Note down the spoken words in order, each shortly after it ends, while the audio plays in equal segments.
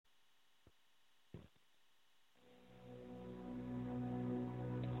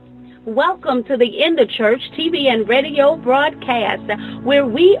Welcome to the In the Church TV and radio broadcast, where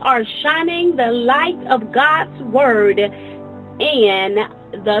we are shining the light of God's Word in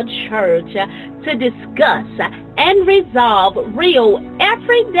the church to discuss and resolve real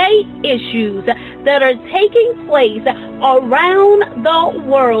everyday issues that are taking place around the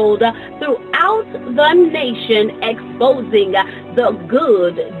world, throughout the nation, exposing the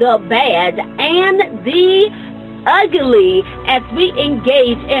good, the bad, and the ugly, as we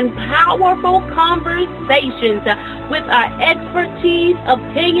engage in powerful conversations with our expertise,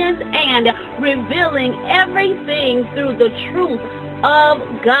 opinions, and revealing everything through the truth of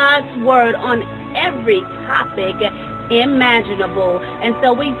God's Word on every topic imaginable. And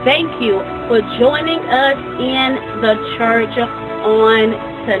so we thank you for joining us in the church on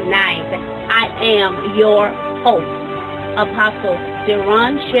tonight. I am your host, Apostle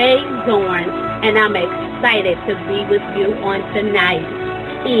Derashay Zorn, and I'm excited to be with you on tonight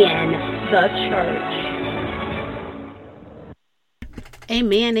in the church.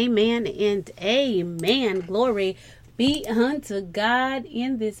 Amen, amen, and amen. Glory be unto God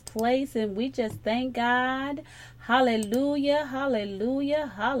in this place, and we just thank God. Hallelujah,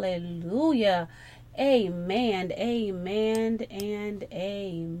 hallelujah, hallelujah. Amen, amen, and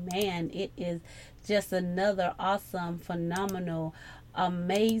amen. It is just another awesome, phenomenal,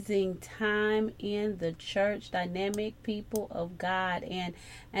 amazing time in the church, dynamic people of God, and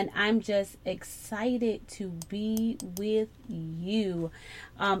I'm just excited to be with you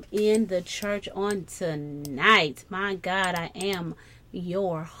in the church on tonight. My God, I am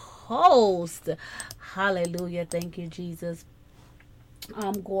your host. Hallelujah. Thank you, Jesus.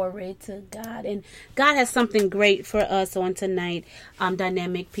 Glory to God. And God has something great for us on tonight,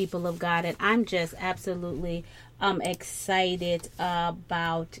 dynamic people of God, and I'm just absolutely excited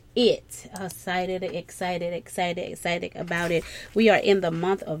about it. Excited about it. We are in the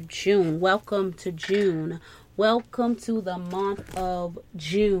month of June. Welcome to June. Welcome to the month of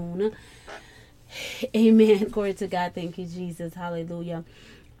June. Amen. Glory to God. Thank you, Jesus. Hallelujah.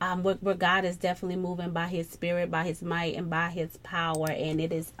 Where God is definitely moving by His Spirit, by His might, and by His power, and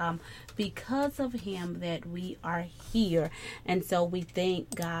it is because of Him that we are here, and so we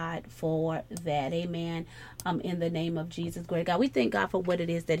thank God for that. Amen. In the name of Jesus, great God, we thank God for what it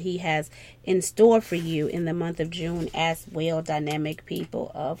is that He has in store for you in the month of June as well, dynamic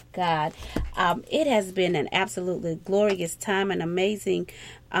people of God. It has been an absolutely glorious time, an amazing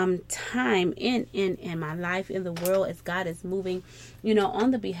time in my life, in the world, as God is moving,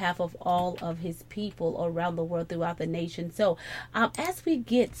 on the behalf of all of His people around the world, throughout the nation. So as we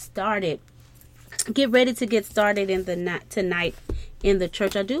get ready to get started in the night tonight in the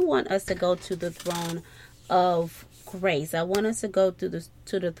church, I do want us to go to the throne of grace. I want us to go to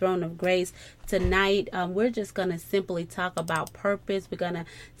the throne of grace tonight. We're just going to simply talk about purpose. We're going to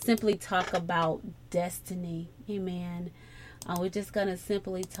simply talk about destiny. Amen. We're just going to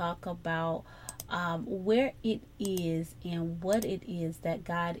simply talk about where it is and what it is that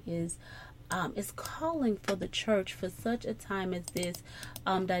God is calling for the church for such a time as this,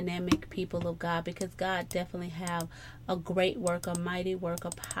 dynamic people of God, because God definitely have a great work, a mighty work, a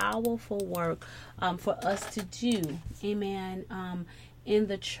powerful work for us to do. Amen. In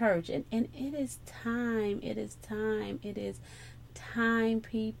the church. And it is time,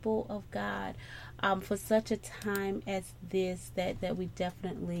 people of God, for such a time as this, that we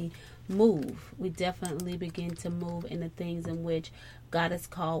definitely move. We definitely begin to move in the things in which God has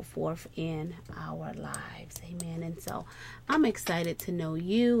called forth in our lives. Amen. And so I'm excited to know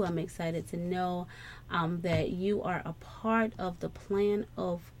you. I'm excited to know that you are a part of the plan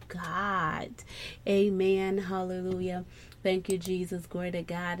of God. Amen. Hallelujah. Thank you, Jesus. Glory to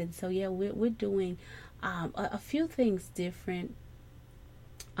God. And so, we're doing a few things different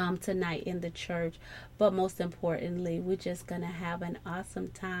tonight in the church, but most importantly, we're just gonna have an awesome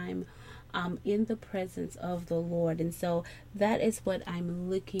time in the presence of the Lord. And so that is what I'm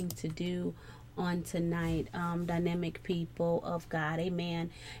looking to do on tonight, dynamic people of God.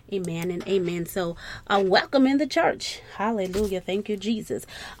 Amen, amen, and amen. So welcome in the church. Hallelujah. Thank you, Jesus.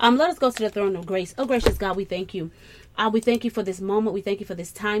 Let us go to the throne of grace. Oh, gracious God, we thank you. We thank you for this moment. We thank you for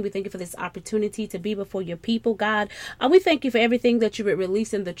this time. We thank you for this opportunity to be before your people, God. We thank you for everything that you would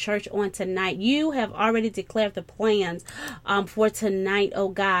release in the church on tonight. You have already declared the plans for tonight, oh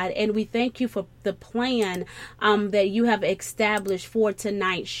God. And we thank you for the plan that you have established for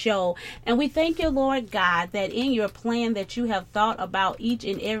tonight's show. And we thank you, Lord God, that in your plan that you have thought about each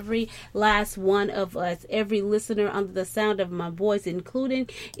and every last one of us, every listener under the sound of my voice, including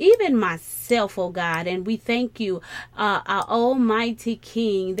even myself, oh God. And we thank you our Almighty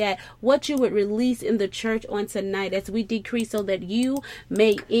King, that what you would release in the church on tonight as we decrease so that you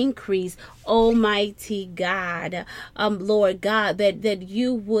may increase, Almighty God, Lord God, that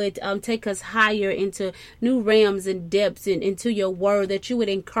you would take us higher into new realms and depths and into your word, that you would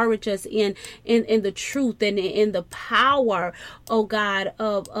encourage us in the truth and in the power, oh God,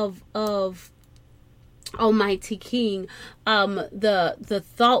 of Almighty King, the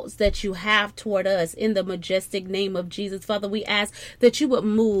thoughts that you have toward us in the majestic name of Jesus. Father, we ask that you would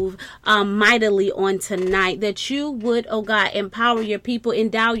move mightily on tonight, that you would, oh God, empower your people,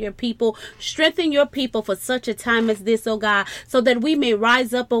 endow your people, strengthen your people for such a time as this, oh God, so that we may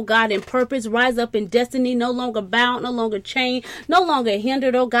rise up, oh God, in purpose, rise up in destiny, no longer bound, no longer chained, no longer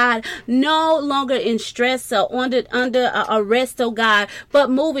hindered, oh God, no longer in stress or under arrest, oh God, but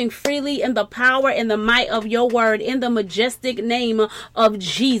moving freely in the power and the might of your word, in the majestic name of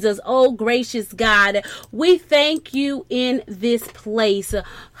Jesus. Oh gracious God, we thank you in this place.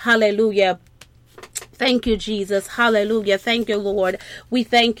 Hallelujah. Thank you, Jesus. Hallelujah. Thank you, Lord. We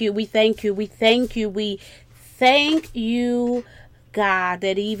thank you. We thank you. We thank you. We thank you, God,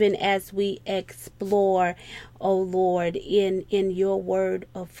 that even as we explore, oh Lord, in your word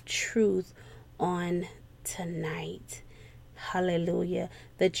of truth on tonight. Hallelujah.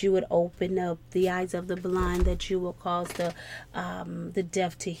 That you would open up the eyes of the blind, that you will cause the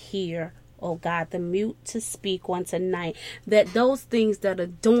deaf to hear, oh God, the mute to speak on tonight, that those things that are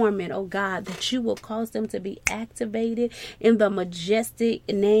dormant, oh God, that you will cause them to be activated in the majestic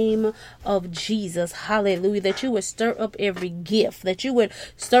name of Jesus. Hallelujah. That you would stir up every gift, that you would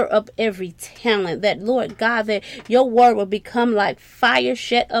stir up every talent, that Lord God, that your word will become like fire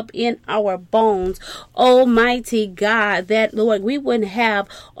shut up in our bones. Almighty God, that Lord, we wouldn't have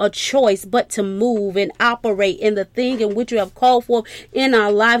a choice but to move and operate in the thing in which you have called for in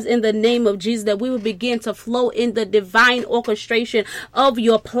our lives in the name of Jesus, that we would begin to flow in the divine orchestration of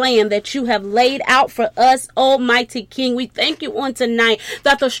your plan that you have laid out for us, Almighty King. We thank you on tonight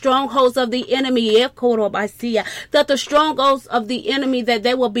that the strongholds of the enemy, that the strongholds of the enemy, that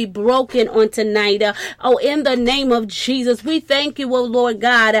they will be broken on tonight. In the name of Jesus, we thank you, oh Lord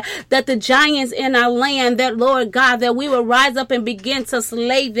God, that the giants in our land, that Lord God, that we will rise up and begin to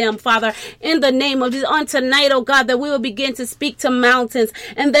slay them, Father, in the name of Jesus. On tonight, oh God, that we will begin to speak to mountains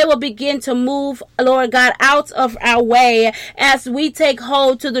and they will begin to move, Lord God, out of our way as we take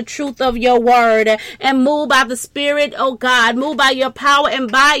hold to the truth of your word and move by the Spirit, oh God, move by your power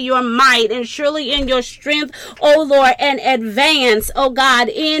and by your might and surely in your strength, oh Lord, and advance, oh God,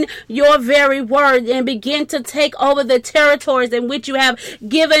 in your very word and begin to take over the territories in which you have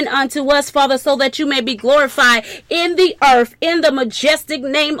given unto us, Father, so that you may be glorified in the earth, in the majestic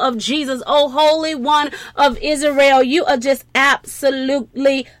name of Jesus. Oh Holy One of Israel, you are just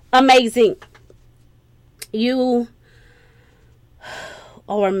absolutely amazing. You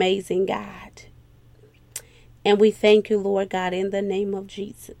are amazing, God. And we thank you, Lord God, in the name of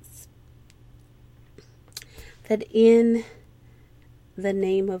Jesus, that in the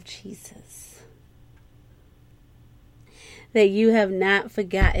name of Jesus, that you have not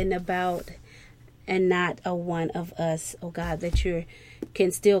forgotten about and not a one of us, oh God, that you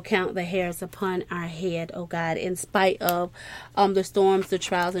can still count the hairs upon our head, oh God, in spite of the storms, the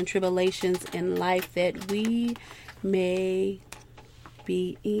trials and tribulations in life that we may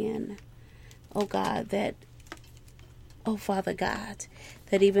be in, oh God, that, oh Father God,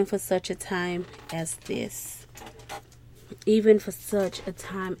 that even for such a time as this, even for such a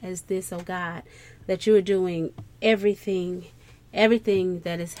time as this, oh God, that you are doing everything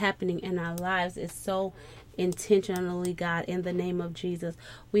that is happening in our lives is so intentionally, God, in the name of Jesus.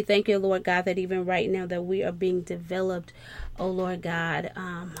 We thank you, Lord God, that even right now that we are being developed, oh Lord God,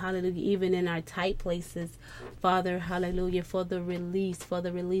 hallelujah, even in our tight places, Father, hallelujah, for the release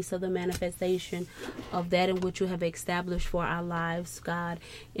of the manifestation of that in which you have established for our lives, God,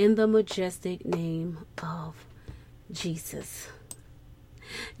 in the majestic name of Jesus.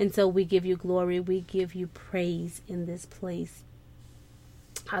 And so we give you glory, we give you praise in this place.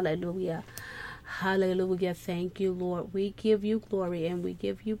 Hallelujah. Hallelujah. Thank you, Lord. We give you glory and we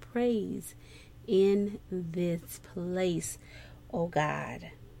give you praise in this place, oh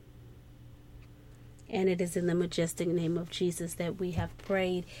God. And it is in the majestic name of Jesus that we have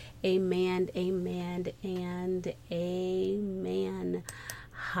prayed. Amen, amen, and amen.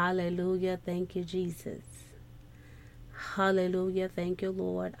 Hallelujah. Thank you, Jesus. Hallelujah. Thank you,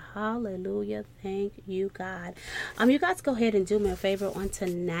 Lord. Hallelujah. Thank you, God. You guys go ahead and do me a favor on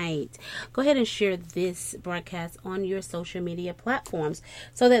tonight. Go ahead and share this broadcast on your social media platforms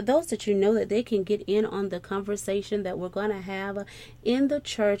so that those that you know that they can get in on the conversation that we're going to have in the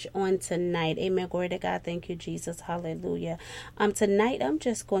church on tonight. Amen. Glory to God. Thank you, Jesus. Hallelujah. Tonight I'm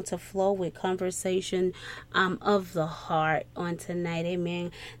just going to flow with conversation of the heart on tonight.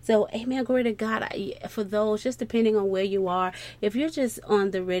 Amen. So, amen. Glory to God. For those, just depending on where you are, if you're just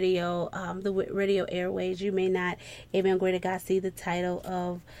on the radio airways, you may not, amen, glory to God, see the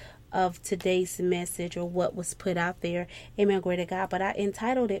title of today's message or what was put out there, amen, glory to God, but I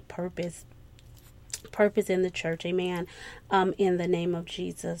entitled it Purpose in the Church, amen, in the name of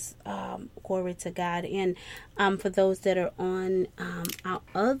Jesus, glory to God. And for those that are on our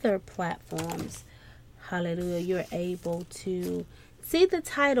other platforms, hallelujah, you're able to see the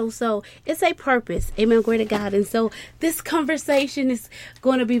title. So it's a purpose. Amen. Glory to God. And so this conversation is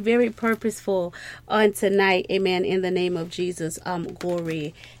going to be very purposeful on tonight. Amen. In the name of Jesus.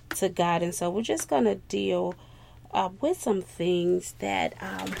 Glory to God. And so we're just going to deal with some things that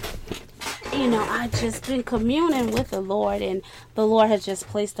I just been communing with the Lord, and the Lord has just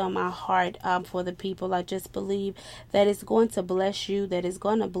placed on my heart for the people. I just believe that it's going to bless you, that it's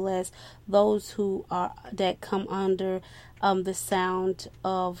going to bless those that come under the sound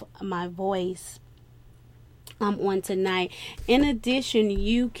of my voice on tonight. In addition,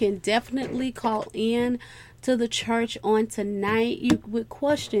 you can definitely call in to the church on tonight with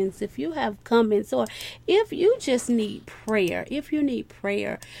questions, if you have comments, or if you just need prayer. If you need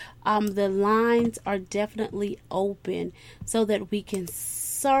prayer, the lines are definitely open so that we can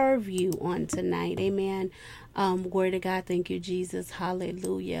serve you on tonight. Amen. Glory to God. Thank you, Jesus.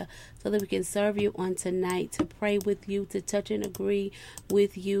 Hallelujah. So that we can serve you on tonight, to pray with you, to touch and agree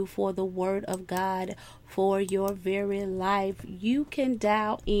with you for the word of God for your very life. You can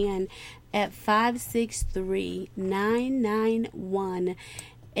dial in at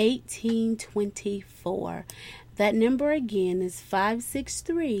 563-991-1824. That number again is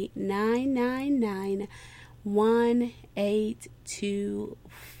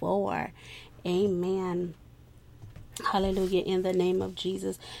 563-991-1824. Amen. Hallelujah, in the name of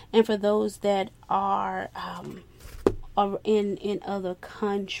Jesus. And for those that are in other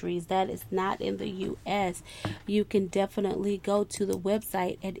countries, that is not in the U.S., you can definitely go to the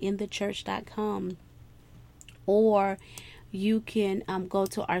website at inthechurch.com, or you can go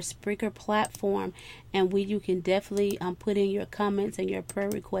to our Spreaker platform, and you can definitely put in your comments and your prayer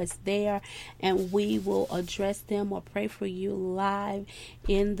requests there, and we will address them or pray for you live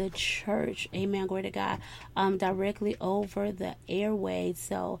in the church. Amen. Glory to God. Directly over the airways.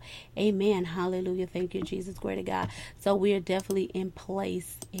 So, amen. Hallelujah. Thank you, Jesus. Glory to God. So we are definitely in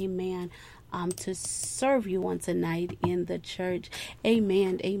place. Amen. To serve you on tonight in the church.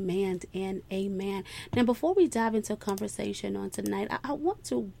 Amen, amen, and amen. Now, before we dive into conversation on tonight, I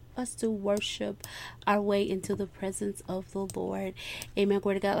want us to worship our way into the presence of the Lord. Amen.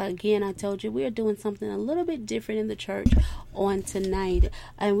 Glory to God. Again, I told you we are doing something a little bit different in the church on tonight,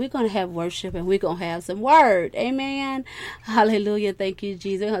 and we're going to have worship, and we're going to have some word. Amen. Hallelujah. Thank you,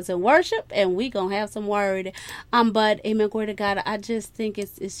 Jesus. We're going to have some worship, and we're going to have some word. But amen. Glory to God. I just think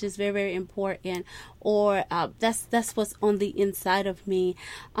it's just very, very important, or that's what's on the inside of me,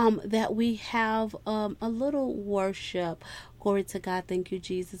 that we have a little worship. Glory to God. Thank you,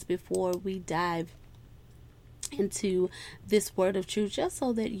 Jesus. Before we dive into this word of truth, just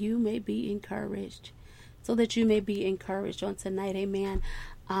so that you may be encouraged. So that you may be encouraged on tonight. Amen.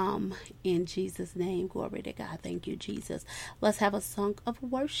 In Jesus' name. Glory to God. Thank you, Jesus. Let's have a song of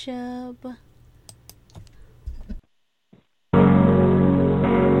worship.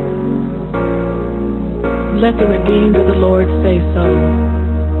 Let the redeemed of the Lord say so,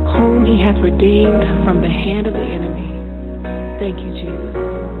 whom he hath redeemed from the hand of the enemy. Thank you, Jesus.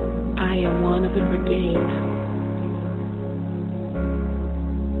 I am one of the redeemed.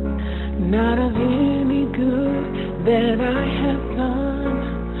 Not of any good that I have done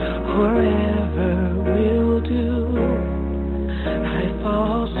or ever will do. I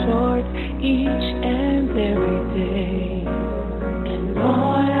fall short each and every day, and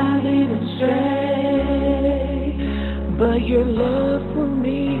Lord, I lead astray. But your love for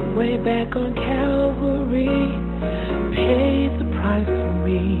me, way back on Calvary, paid the price for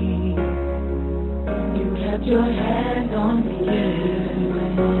me. You kept your hand on me,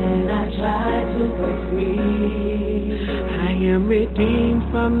 when I tried to break free. I am redeemed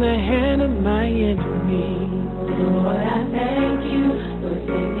from the hand of my enemy. Lord, I thank you for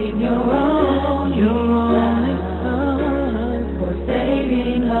sending your only Son, for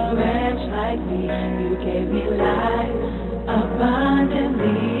saving a wretch like me. You gave me life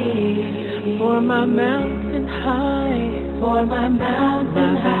For my mountain high, for my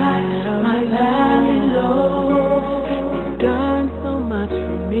mountain high, my valley low. You've done so much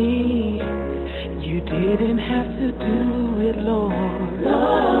for me. You didn't have to do it, Lord.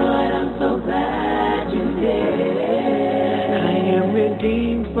 Lord, I'm so glad you did. I am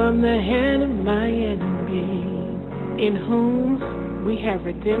redeemed from the hand of my enemy, in whom we have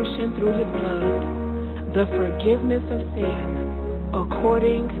redemption through his blood, the forgiveness of sin,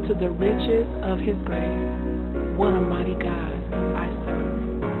 according to the riches of his grace. What a mighty God I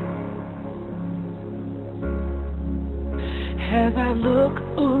serve. As I look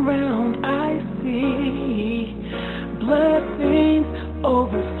around, I see blessings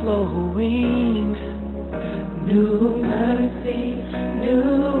overflowing, new mercy,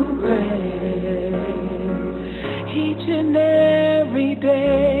 new grace, each and every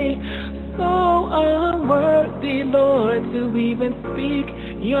day. So unworthy, Lord, to even speak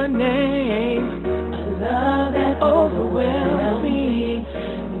your name. A love that overwhelms me.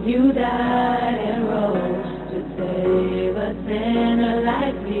 You died and rose to save a sinner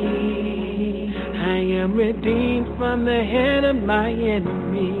like me. I am redeemed from the hand of my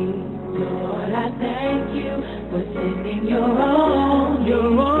enemy. Lord, I thank you for sending your only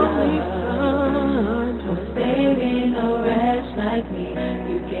Son, for saving a wretch like me.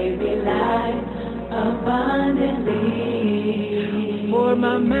 You gave me life abundantly. For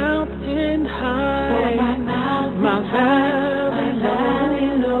my mountain high, my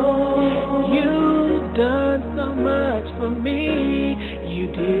valley low. You've done so much for me. You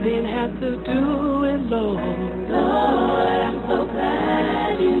didn't have to do it, Lord. Lord, I'm so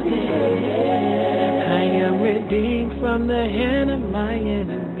glad you did. I am redeemed from the hand of my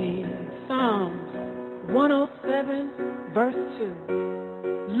enemy. Psalms 107, verse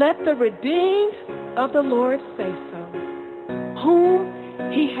 2. Let the redeemed of the Lord say so, whom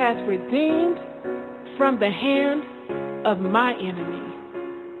he has redeemed from the hand of my enemy.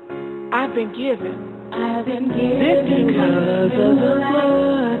 I've been given this because of the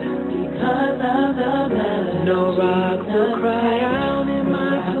blood. Because of the blood. No rock will cry out in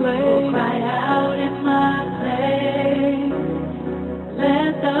my place.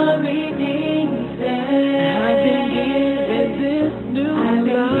 Let the redeemed say, I've been given this new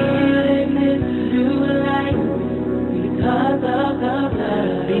life because of the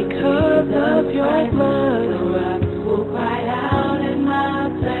blood. Because of your blood. No rocks will cry out in my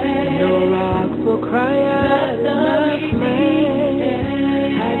place. No rocks will cry out in my place.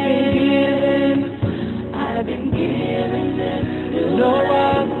 I've been given this new no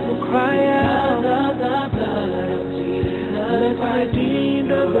rocks will cry out of the blood of Jesus. Let the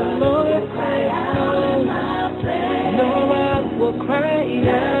redeemed of the Lord cry out in my place. No rocks will cry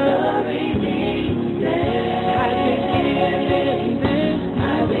out. I've been given this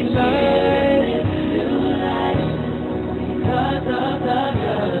new life because of the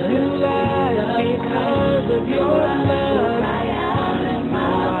blood. New life because of your blood. Cry out in my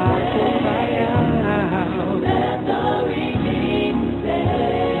place. Let the redeemed say,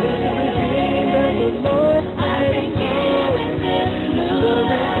 let the redeemed of the Lord say so. The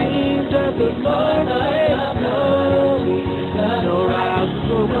redeemed of the Lord say so. No rocks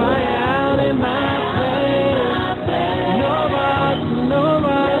will cry out in my place. No rocks, no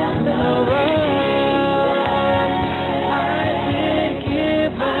rocks, no rocks. I've been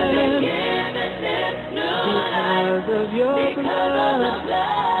given because of your blood.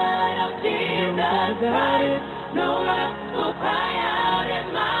 No rocks will cry out in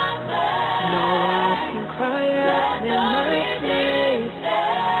my place. No rocks can cry out in my place.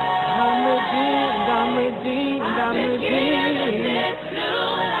 I'm redeemed.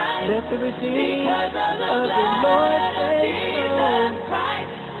 Let the redeemed of the Lord say so.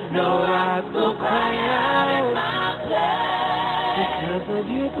 No rocks will cry out because of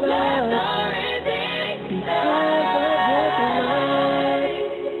your blood. Because of your blood.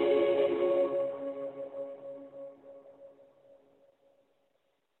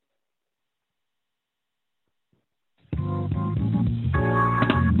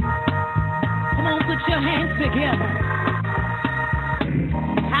 Come on, put your hands together.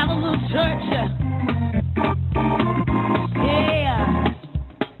 Have a little church. Yeah.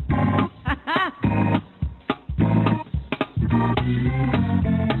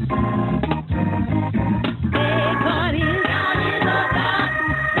 Hey, God is a God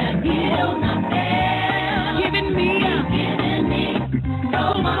that heals my pain. Giving me so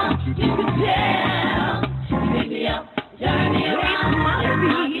much you can tell. Pick me up, turn me around, my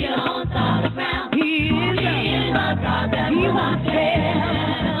feet on solid ground. He is a God that he won't fail.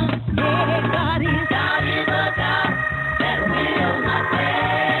 Yeah, God is a God that will not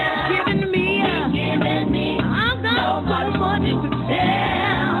fail. Giving me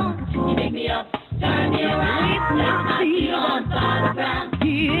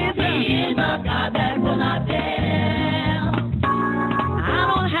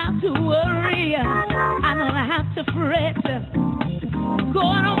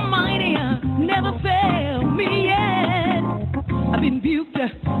never failed me yet. I've been buked,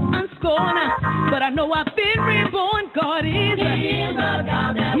 unscorned, but I know I've been reborn. God is a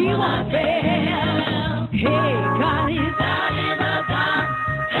God that He won't fail. Hey, God is a God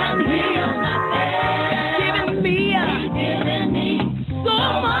and He'll not fail. Giving me so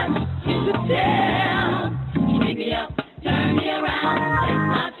much to tell. Pick me up, turn me around, place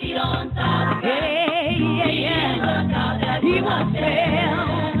my feet on solid ground. Hey, yeah, God that He won't fail.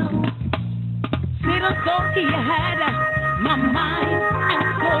 Satan thought he had my mind and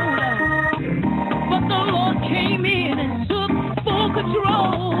soul, but the Lord came in and took full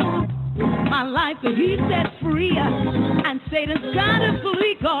control. My life He set free, and Satan's gotta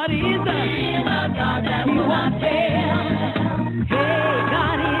flee. God is a God that He won't fail. Hey,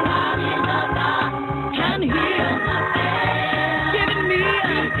 God is a God, and He'll not fail. Giving me,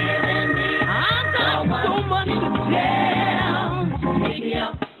 I've got so much to tell. Pick me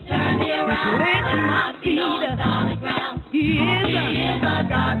up, turn me around, place my feet on solid ground. He is a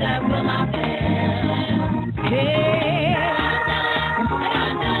God that will not fail. Hey.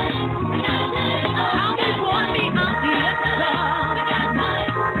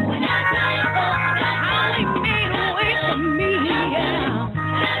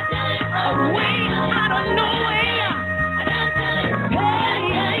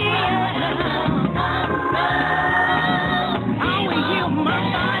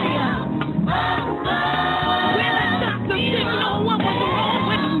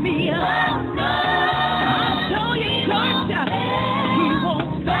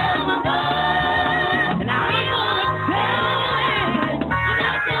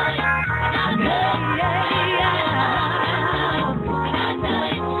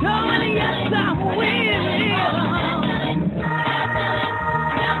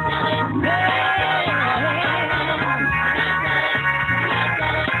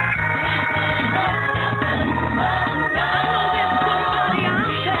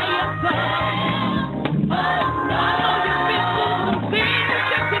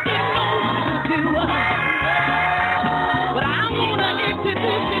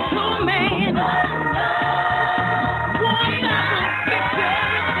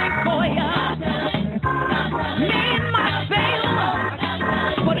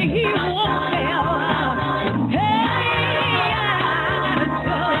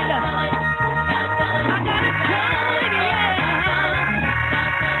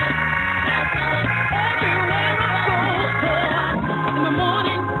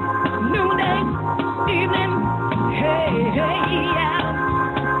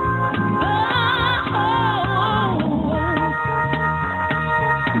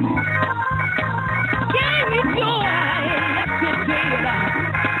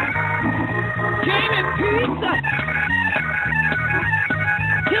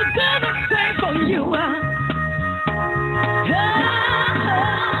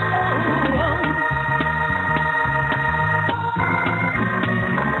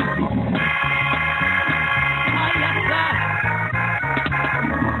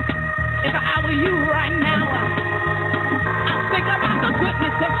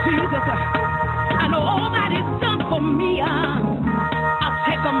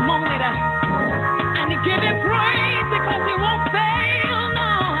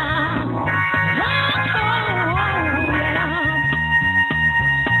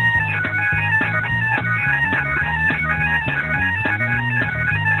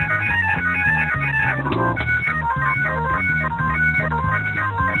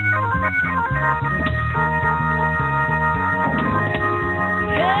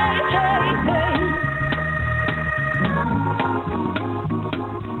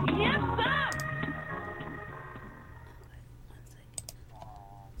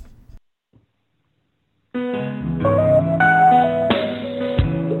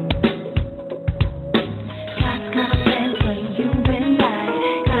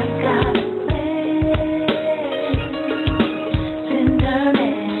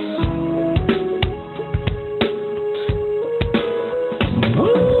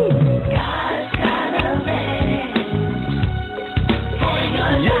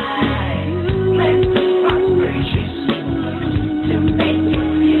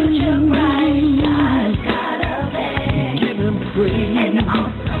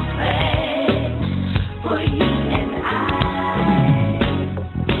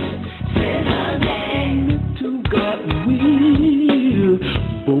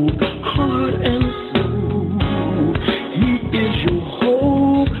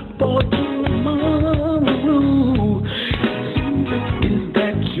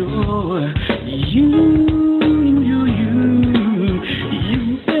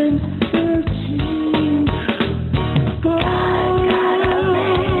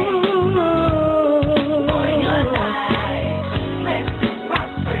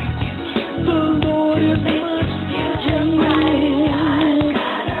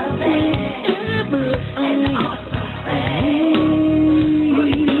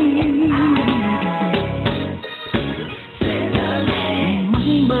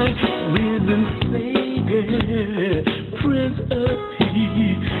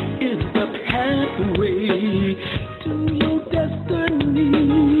 is the pathway to your destiny.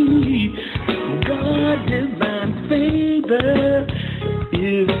 God divine favor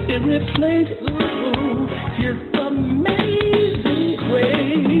is irreplaceable. His amazing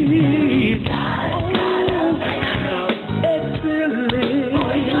grace. Oh, how excellent.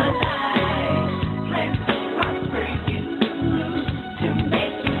 For your life, plans to prosper you, to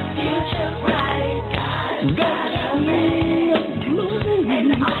make your future bright. God's way of glory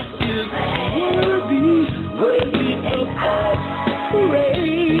is worthy of all praise.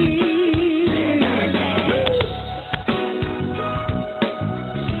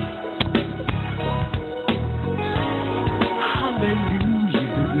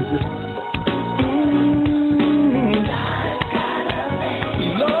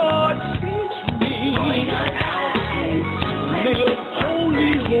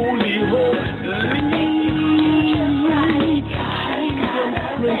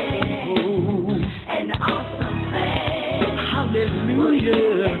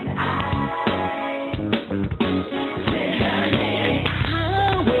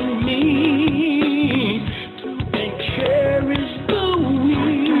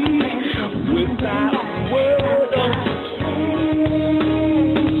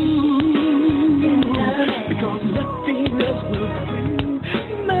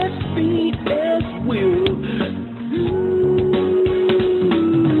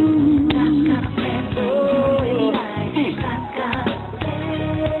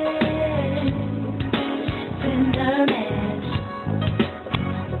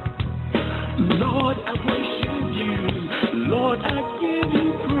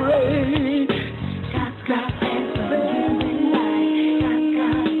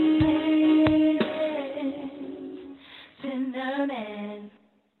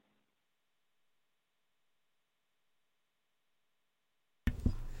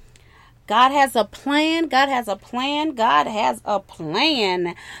 God has a plan. God has a plan. God has a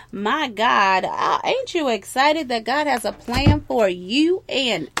plan. My God, ain't you excited that God has a plan for you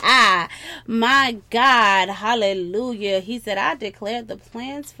and I? My God, hallelujah. He said, I declare the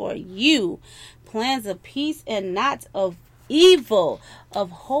plans for you, plans of peace and not of evil, of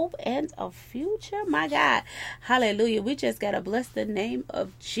hope and of future. My God, hallelujah. We just got to bless the name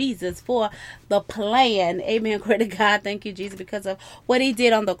of Jesus for the plan. Amen. Glory to God. Thank you, Jesus, because of what he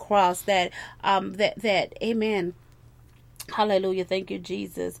did on the cross. Amen. Hallelujah. Thank you,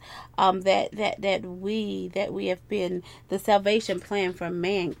 Jesus. That we have been the salvation plan for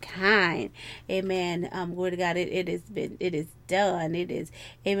mankind. Amen. Glory to God. It is done. It is,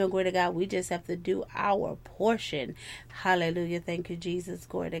 amen. Glory to God. We just have to do our portion. Hallelujah. Thank you, Jesus.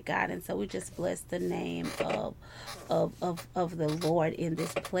 Glory to God. And so we just bless the name of the Lord in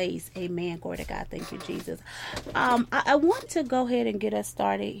this place. Amen. Glory to God. Thank you, Jesus. I want to go ahead and get us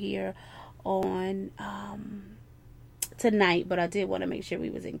started here on tonight, but I did want to make sure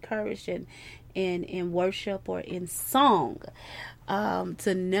we was encouraged in worship or in song,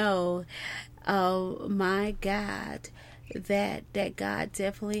 to know, my God, that God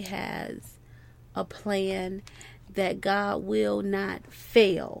definitely has a plan, that God will not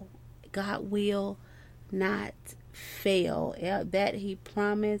fail. God will not fail. That he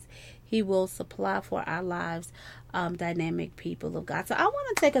promised he will supply for our lives. Dynamic people of God. So I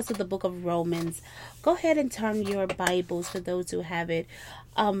want to take us to the book of Romans. Go ahead and turn your Bibles, for those who have it,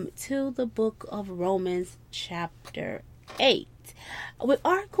 to the book of Romans chapter 8. We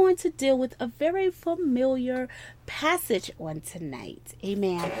are going to deal with a very familiar passage on tonight.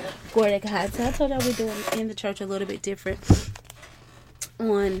 Amen. Glory to God. So I told you we're doing in the church a little bit different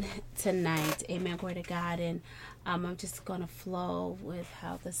on tonight. Amen. Glory to God. And I'm just going to flow with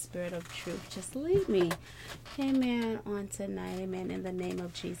how the Spirit of truth just lead me. Amen. On tonight. Amen. In the name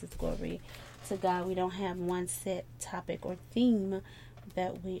of Jesus. Glory to God. We don't have one set topic or theme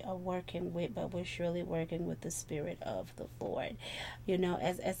that we are working with, but we're surely working with the Spirit of the Lord. You know,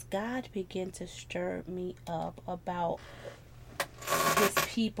 as God began to stir me up about his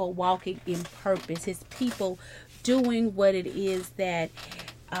people walking in purpose, his people doing what it is that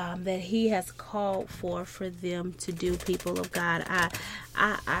he has called for them to do, people of God.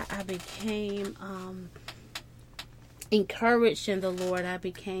 I became encouraged in the Lord. I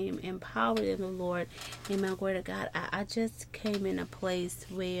became empowered in the Lord. Amen. Glory to God. I just came in a place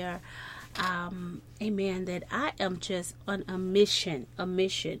where, amen, that I am just on a mission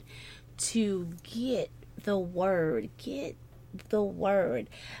to get the word, get the word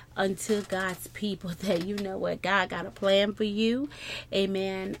unto God's people that you know what, God got a plan for you.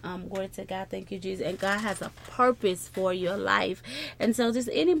 Amen. Glory to God. Thank you, Jesus. And God has a purpose for your life. And so just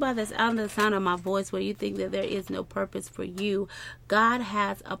anybody that's under the sound of my voice where you think that there is no purpose for you, God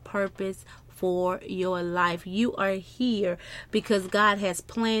has a purpose for your life. You are here because God has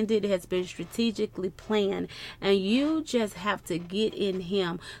planned it. It has been strategically planned, and you just have to get in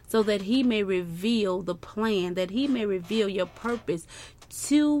Him so that He may reveal the plan, that He may reveal your purpose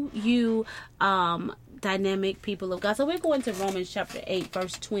to you, dynamic people of God. So we're going to Romans chapter 8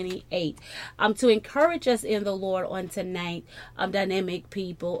 verse 28 to encourage us in the Lord on tonight, dynamic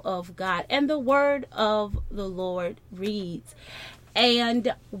people of God. And the word of the Lord reads,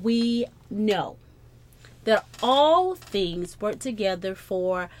 and we know that all things work together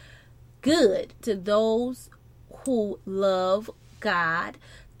for good to those who love God,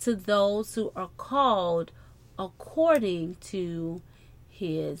 to those who are called according to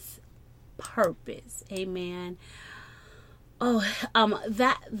His purpose. Amen. Oh,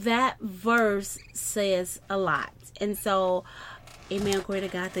 that verse says a lot. And so, amen. Glory to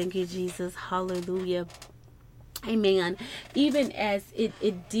God. Thank you, Jesus. Hallelujah. Amen. Even as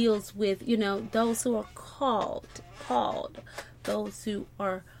it deals with, those who are called, those who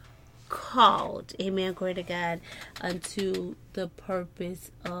are called, amen, glory to God, unto the purpose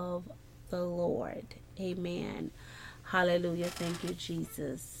of the Lord. Amen. Hallelujah. Thank you,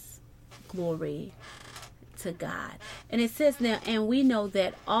 Jesus. Glory to God. And it says now, and we know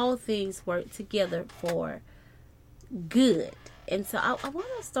that all things work together for good. And so I want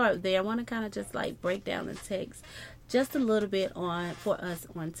to start there. I want to kind of just like break down the text just a little bit for us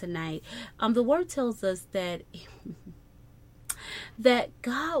on tonight. The word tells us that that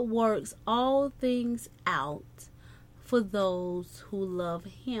God works all things out for those who love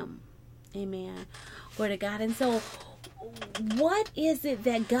Him. Amen. Word of God. And so what is it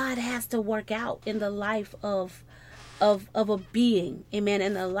that God has to work out in the life of a being, amen,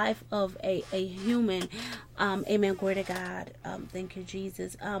 in the life of a human, amen, glory to God, thank you,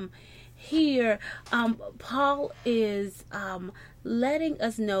 Jesus. Here, Paul is letting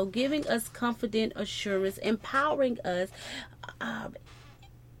us know, giving us confident assurance, empowering us,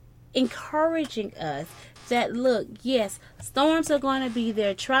 encouraging us that, look, yes, storms are going to be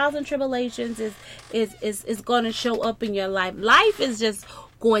there, trials and tribulations is going to show up in your life. Life is just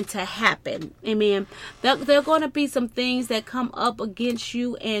going to happen. Amen. There are going to be some things that come up against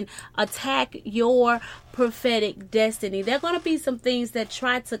you and attack your prophetic destiny. There are going to be some things that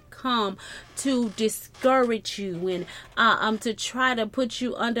try to come to discourage you and to try to put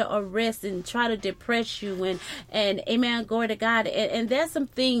you under arrest and try to depress you and amen, glory to God. And there's some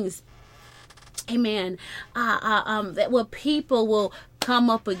things, amen, that where people will come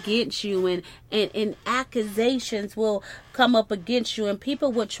up against you and accusations will come up against you and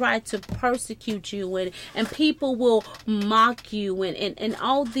people will try to persecute you and people will mock you and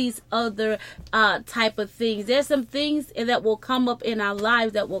all these other type of things. There's some things that will come up in our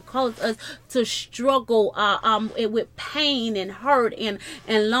lives that will cause us to struggle with pain and hurt and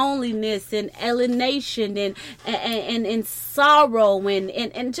loneliness and alienation and sorrow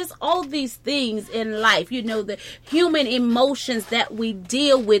and just all these things in life. The human emotions that we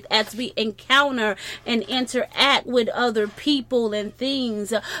deal with as we encounter and interact with other people and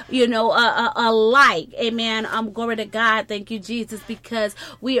things, alike. Amen. Glory to God. Thank you, Jesus, because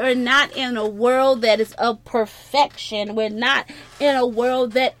we are not in a world that is of perfection. We're not in a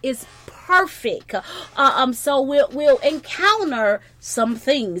world that is perfect. So we'll encounter some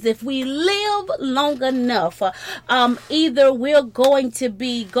things. If we live long enough, either we're going to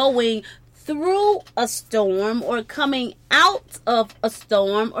be going through a storm or coming out of a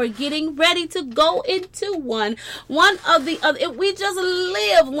storm or getting ready to go into one of the other. If we just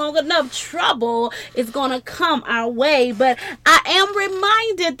live long enough, trouble is going to come our way. But I am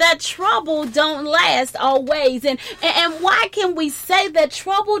reminded that trouble don't last always. And why can we say that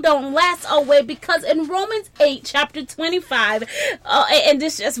trouble don't last always? Because in Romans 8 chapter 25, and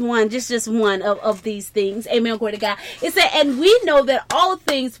this just one of these things, amen, glory to God, it said, and we know that all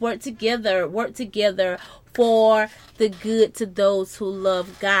things work together for the good to those who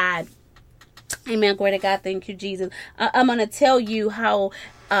love God. Amen. Glory to God. Thank you, Jesus. I'm going to tell you how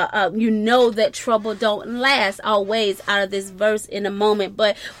that trouble don't last always out of this verse in a moment.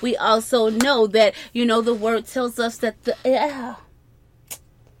 But we also know that, the word tells us that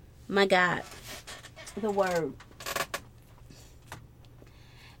my God, the word,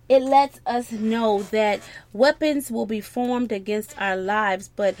 it lets us know that weapons will be formed against our lives,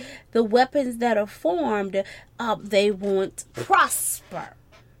 but the weapons that are formed, they won't prosper.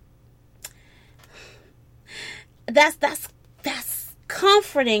 That's that's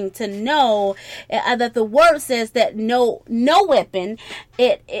comforting to know that the word says that no weapon,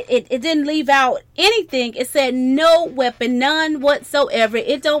 it didn't leave out anything. It said no weapon, none whatsoever.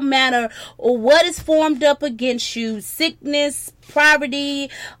 It don't matter what is formed up against you, sickness, poverty,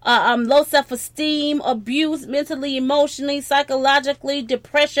 low self-esteem, abuse, mentally, emotionally, psychologically,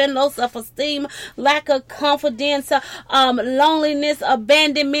 depression, low self-esteem, lack of confidence, loneliness,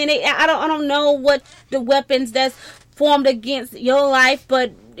 abandonment. I don't know what the weapons that's formed against your life,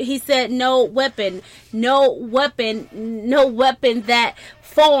 but he said no weapon that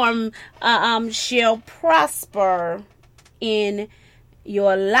form shall prosper in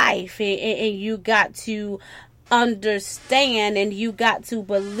your life. And you got to understand, and you got to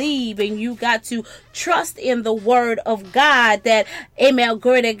believe, and you got to trust in the word of God that, amen,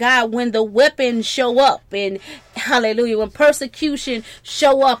 glory to God, when the weapons show up, and hallelujah, when persecution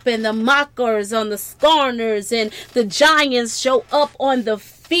show up, and the mockers on the scorners and the giants show up on the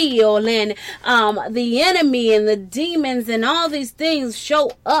field, and the enemy and the demons and all these things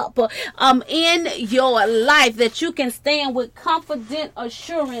show up in your life, that you can stand with confident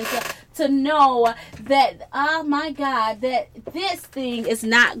assurance to know that, oh my God, that this thing is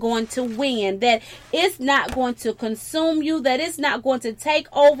not going to win, that it's not going to consume you, that it's not going to take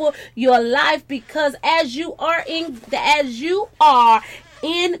over your life, because as you are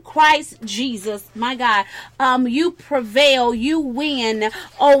in Christ Jesus, my God, you prevail, you win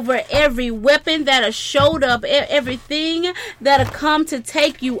over every weapon that has showed up, everything that has come to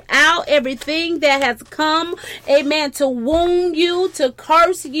take you out, everything that has come, amen, to wound you, to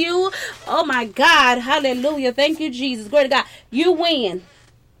curse you. Oh my God, hallelujah, thank you, Jesus, glory to God. You win.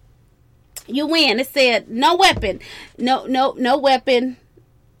 You win. It said no weapon, no weapon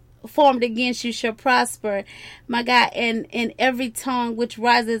formed against you shall prosper, my God, and every tongue which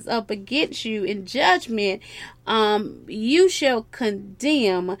rises up against you in judgment, you shall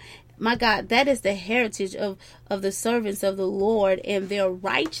condemn. My God, that is the heritage of the servants of the Lord, and their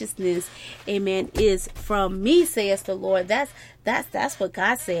righteousness, amen, is from me, says the Lord. That's what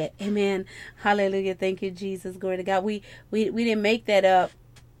God said. Amen. Hallelujah. Thank you, Jesus. Glory to God. We didn't make that up.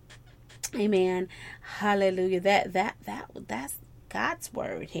 Amen. Hallelujah. That's God's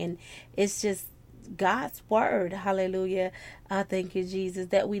word, and it's just God's word. Hallelujah. Thank you, Jesus,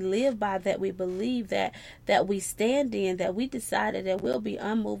 that we live by, that we believe, that we stand in, that we decided that we'll be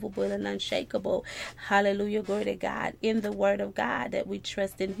unmovable and unshakable. Hallelujah. Glory to God, in the word of God, that we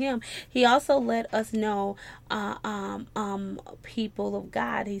trust in him. He also let us know, people of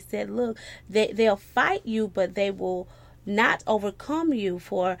God, he said, look, they'll fight you, but they will not overcome you,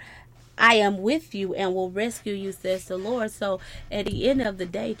 for I am with you and will rescue you, says the Lord. So at the end of the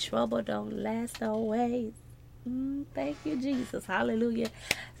day, trouble don't last always. Thank you, Jesus. Hallelujah.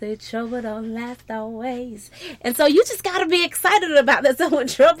 Say trouble don't last always. And so you just got to be excited about that. So when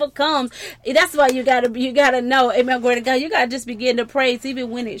trouble comes, that's why you got to know, amen, glory to God, you got to just begin to praise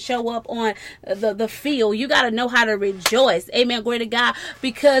even when it show up on the field. You got to know how to rejoice. Amen, glory to God,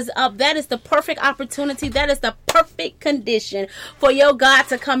 because that is the perfect opportunity. That is the perfect condition for your God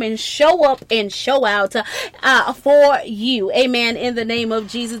to come and show up and show out for you. Amen. In the name of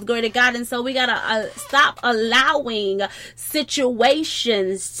Jesus, glory to God. And so we got to stop allowing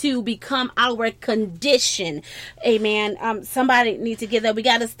situations to become our condition. Amen. Somebody needs to get that. We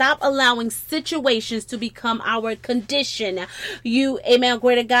got to stop allowing situations to become our condition. Amen.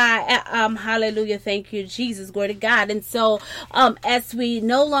 Glory to God. Hallelujah. Thank you, Jesus. Glory to God. And so, as we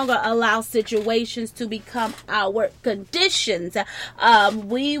no longer allow situations to become our conditions,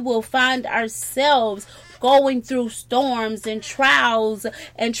 we will find ourselves going through storms and trials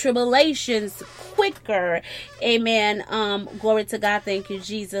and tribulations quicker. Amen. Glory to God. Thank you,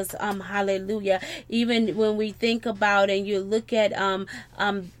 Jesus. Hallelujah. Even when we think about and you look at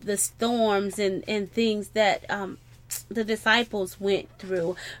the storms and things that the disciples went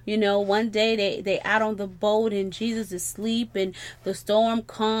through. One day they out on the boat and Jesus is asleep and the storm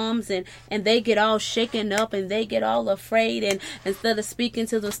comes and they get all shaken up and they get all afraid, and instead of speaking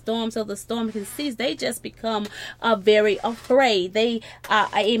to the storm so the storm can cease, they just become very afraid. They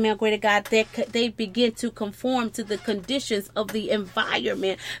amen, glory to God, they begin to conform to the conditions of the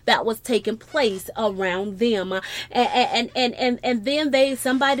environment that was taking place around them, and then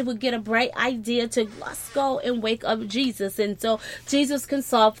somebody would get a bright idea to let's go and wake up Jesus. And so Jesus can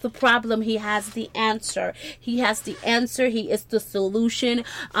solve the problem. He has the answer. He has the answer. He is the solution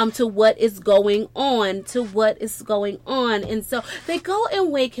to what is going on, And so they go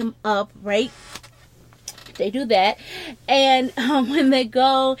and wake him up, right? They do that. And when they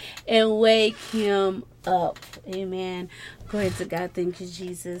go and wake him up, amen, glory to God, thank you,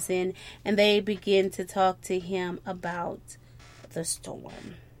 Jesus, and they begin to talk to him about the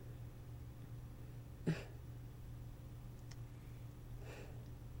storm.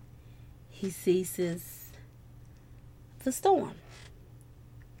 He ceases the storm.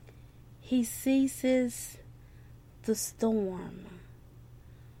 He ceases the storm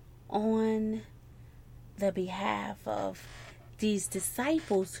on the behalf of these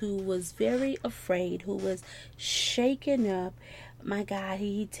disciples who was very afraid, who was shaken up. My God,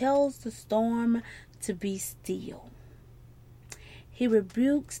 he tells the storm to be still. He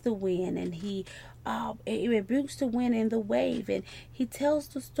rebukes the wind, and he rebukes the wind and the wave, and he tells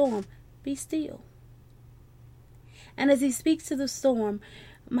the storm, be still. And as he speaks to the storm,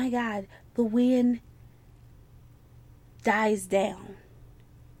 my God, the wind dies down.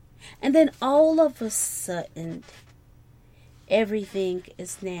 And then all of a sudden, everything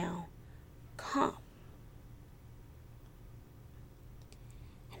is now calm.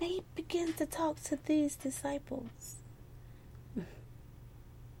 And he begins to talk to these disciples.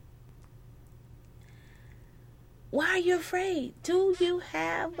 Why are you afraid? Do you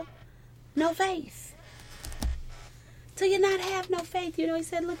have no faith? Do you not have no faith? You know, he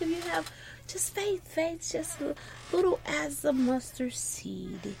said, look, if you have just faith just a little as a mustard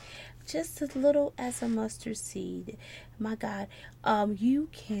seed. Just as little as a mustard seed. My God, you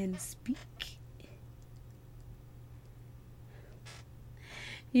can speak.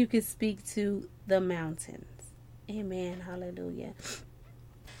 You can speak to the mountains. Amen. Hallelujah.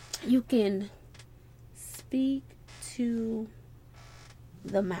 You can speak to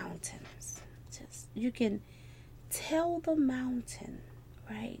the mountains. You can tell the mountain,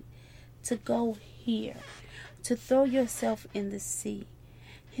 right, to go here, to throw yourself in the sea.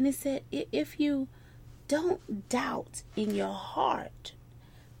 And he said, if you don't doubt in your heart,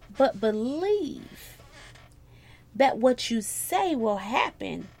 but believe that what you say will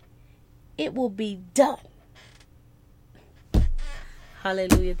happen, it will be done.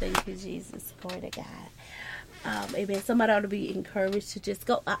 Hallelujah. Thank you, Jesus. Glory to God. Amen. Somebody ought to be encouraged to just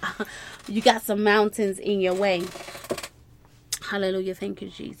go. You got some mountains in your way. Hallelujah. Thank you,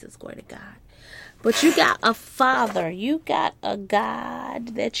 Jesus. Glory to God. But you got a Father. You got a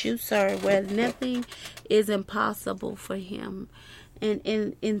God that you serve where nothing is impossible for him. And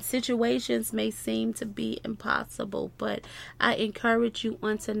in situations may seem to be impossible, but I encourage you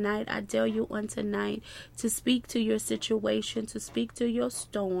on tonight, I dare you on tonight to speak to your situation, to speak to your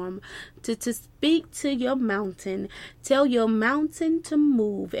storm, to speak to your mountain. Tell your mountain to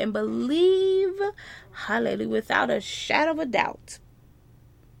move and believe, hallelujah, without a shadow of a doubt.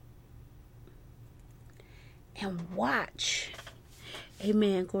 And watch,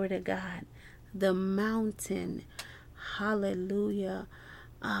 amen, glory to God, the mountain, hallelujah,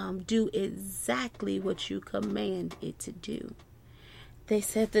 do exactly what you command it to do. They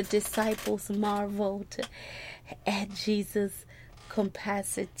said the disciples marveled at Jesus'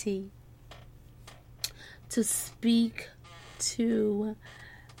 capacity to speak to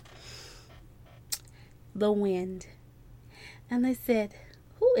the wind. And they said,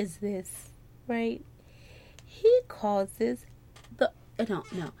 who is this? Right? He causes the, no.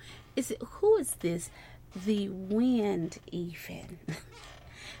 Who is this? The wind even.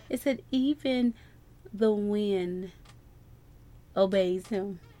 It said even the wind obeys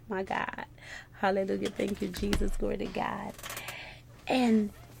him. My God. Hallelujah. Thank you, Jesus. Glory to God.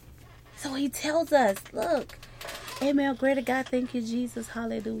 And so he tells us, look, amen. Glory to God. Thank you, Jesus.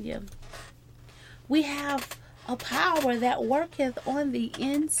 Hallelujah. We have a power that worketh on the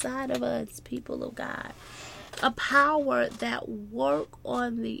inside of us, people of God. A power that work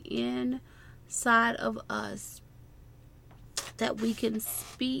on the inside of us, that we can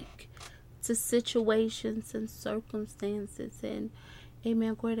speak to situations and circumstances, and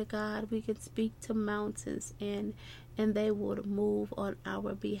amen, glory to God, we can speak to mountains and they will move on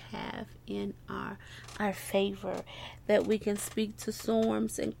our behalf in our favor, that we can speak to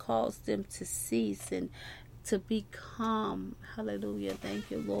storms and cause them to cease and to be calm. Hallelujah. Thank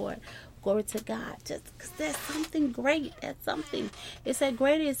you, Lord. Glory to God. Just because there's something great. That's something. It said,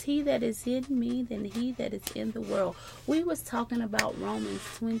 greater is he that is in me than he that is in the world. We was talking about Romans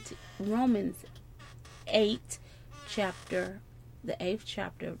 8, the 8th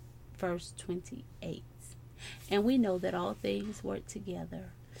chapter, verse 28. And we know that all things work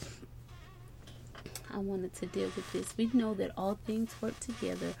together. I wanted to deal with this. We know that all things work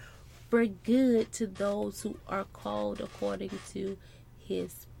together for good to those who are called according to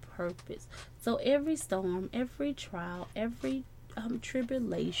his purpose. So every storm, every trial, every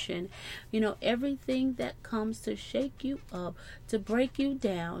tribulation, everything that comes to shake you up, to break you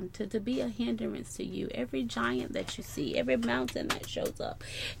down, to be a hindrance to you, every giant that you see, every mountain that shows up,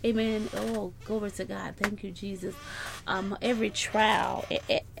 amen. Oh, glory to God. Thank you, Jesus. Every trial,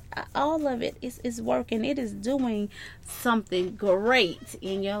 all of it is working. It is doing something great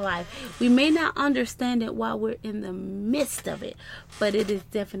in your life. We may not understand it while we're in the midst of it, but it is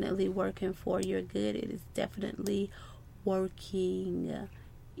definitely working for your good. It is definitely working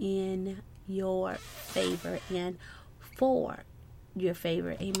in your favor and for your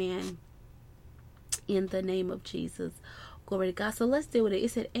favor. Amen. In the name of Jesus. Glory to God. So let's deal with it.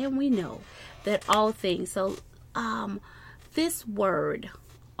 It said, and we know that all things. So this word,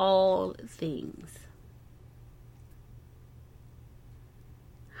 all things.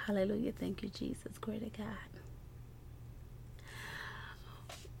 Hallelujah. Thank you, Jesus. Glory to God.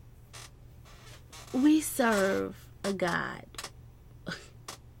 We serve a God,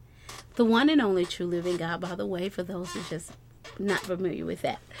 the one and only true living God, by the way, for those who are just not familiar with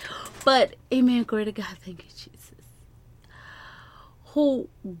that. But, amen, glory to God, thank you, Jesus. Who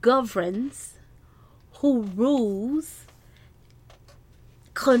governs, who rules,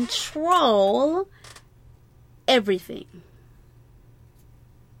 control everything.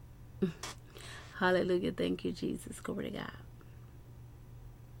 Hallelujah, thank you, Jesus, glory to God.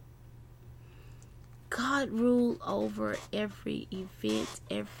 God rule over every event,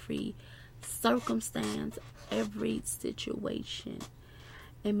 every circumstance, every situation,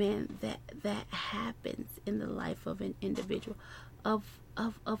 amen, that happens in the life of an individual, of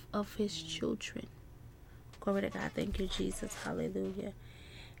his children. Glory to God. Thank you, Jesus. Hallelujah.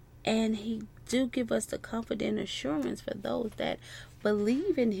 And he do give us the confident assurance for those that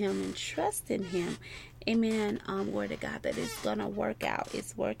believe in him and trust in him. Amen. Glory to God, that it's going to work out.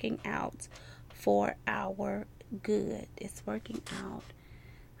 It's working out for our good. It's working out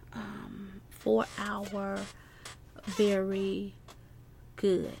for our very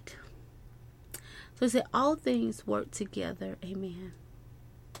good. So he said, all things work together. Amen.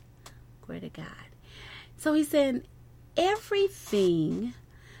 Glory to God. So he said, everything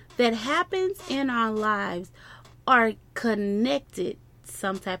that happens in our lives are connected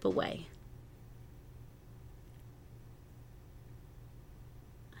some type of way.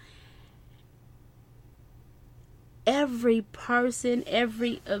 Every person,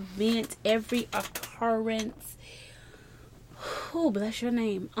 every event, every occurrence, oh, bless your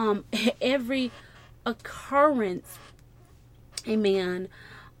name, every occurrence, amen,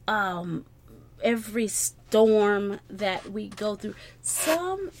 every storm that we go through,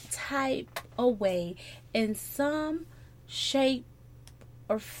 some type of way, in some shape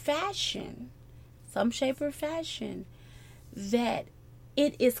or fashion, that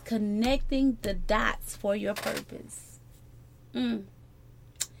it is connecting the dots for your purpose. The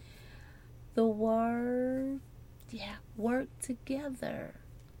word, work together.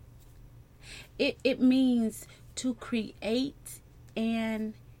 It means to create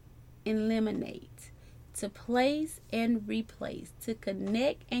and eliminate, to place and replace, to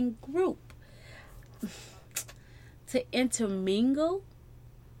connect and group, to intermingle,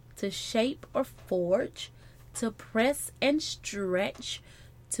 to shape or forge, to press and stretch,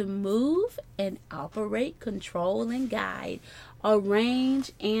 to move and operate, control and guide,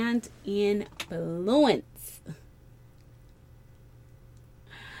 arrange and influence.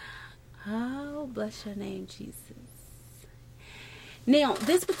 Oh, bless your name, Jesus. Now,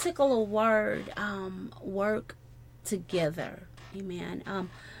 this particular word, work together, amen.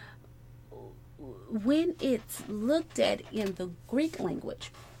 When it's looked at in the Greek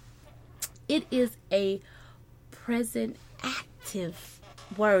language, it is a present active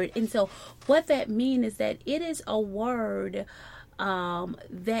word. And so what that means is that it is a word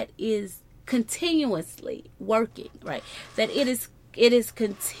that is continuously working, right? That it is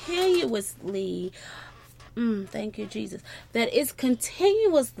continuously thank you, Jesus, that is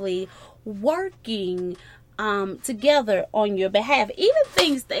continuously working together on your behalf. Even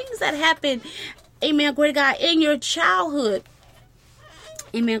things that happen, amen, glory to God, in your childhood.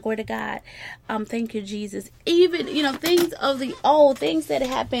 Amen. Glory to God. Thank you, Jesus. Even, things of the old, things that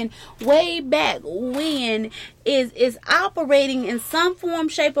happened way back when is operating in some form,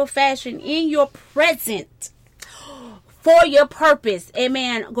 shape, or fashion in your present for your purpose.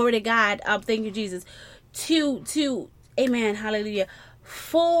 Amen. Glory to God. Thank you, Jesus. To, amen. Hallelujah.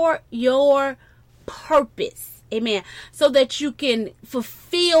 For your purpose. Amen. So that you can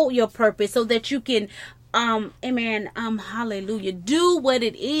fulfill your purpose, so that you can amen, hallelujah, do what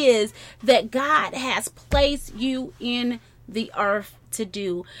it is that God has placed you in the earth to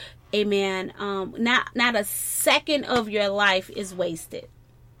do. Amen. Not a second of your life is wasted.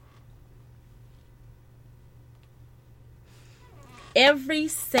 Every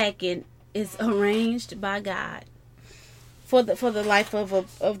second is arranged by God for the life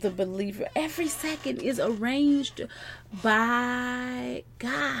of the believer. Every second is arranged by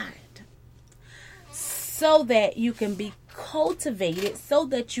God, so that you can be cultivated, so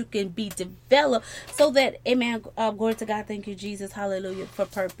that you can be developed, so that, amen, glory to God, thank you, Jesus, hallelujah, for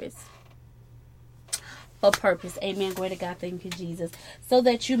purpose. For purpose, amen, glory to God, thank you, Jesus, so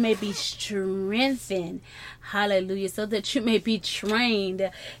that you may be strengthened, hallelujah, so that you may be trained.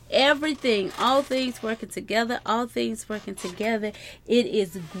 Everything, all things working together, all things working together. It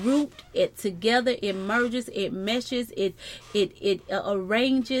is grouped, it together, it merges, it meshes, it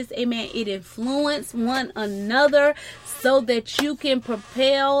arranges, amen, it influences one another, so that you can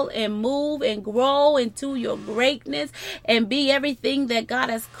propel and move and grow into your greatness and be everything that God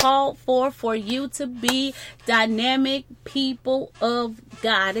has called for you to be. Dynamic people of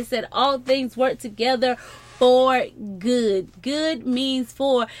God. It said all things work together for good. Good means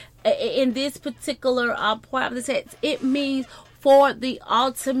for, in this particular part of the text, it means for the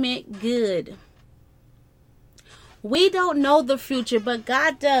ultimate good. We don't know the future, but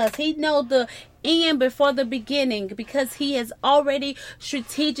God does. He knows the end before the beginning, because He has already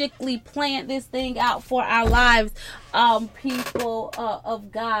strategically planned this thing out for our lives, people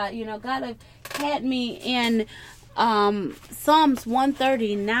of God. You know, God had me in Psalms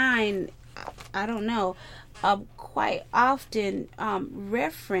 139. I don't know, quite often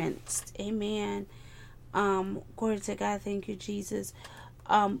referenced. Amen. Glory to God. Thank you, Jesus.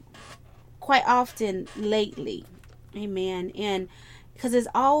 Quite often lately. Amen. And because it's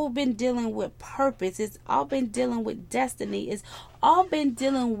all been dealing with purpose. It's all been dealing with destiny. It's all been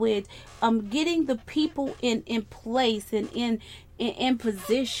dealing with getting the people in place and in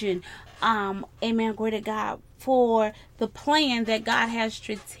position. Amen. Glory to God, for the plan that God has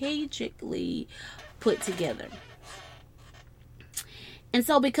strategically put together. And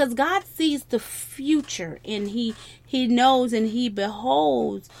so, because God sees the future and He knows and He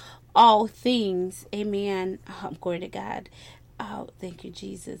beholds all things. Amen. Glory to God. Oh, thank you,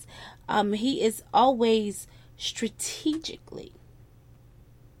 Jesus. He is always strategically.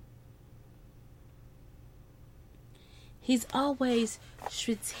 He's always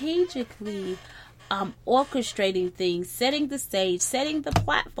strategically orchestrating things, setting the stage, setting the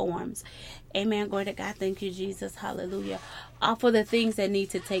platforms. Amen. Glory to God. Thank you, Jesus. Hallelujah. For the things that need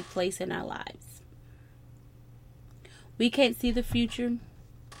to take place in our lives. We can't see the future.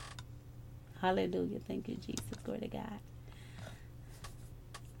 Hallelujah. Thank you, Jesus. Glory to God.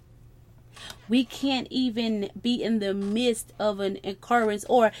 We can't even be in the midst of an occurrence,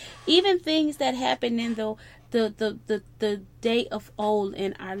 or even things that happen in the day of old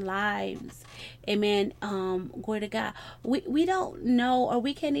in our lives. Amen. Glory to God. We don't know, or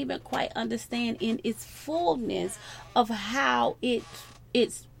we can't even quite understand in its fullness of how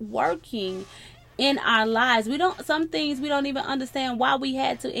it's working in our lives. Some things we don't even understand why we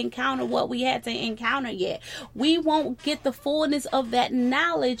had to encounter what we had to encounter yet. We won't get the fullness of that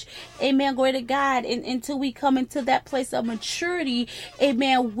knowledge, amen, glory to God, until we come into that place of maturity,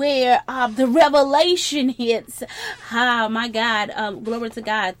 amen, where the revelation hits. My God, glory to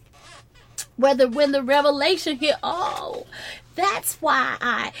God. When the revelation hit, oh, that's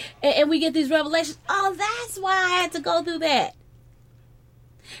why and we get these revelations, oh, that's why I had to go through that.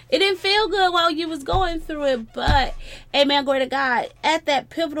 It didn't feel good while you was going through it, but, amen, glory to God, at that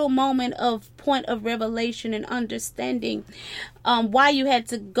pivotal point of revelation and understanding why you had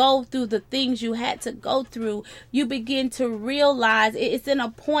to go through the things you had to go through, you begin to realize it's in a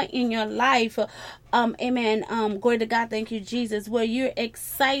point in your life, amen, glory to God, thank you, Jesus, where you're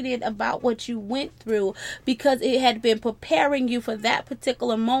excited about what you went through, because it had been preparing you for that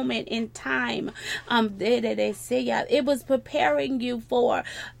particular moment in time. It was preparing you for,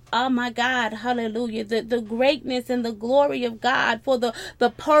 oh my God, hallelujah, the greatness and the glory of God, for the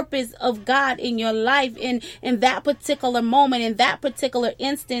purpose of God in your life, in that particular moment, in that particular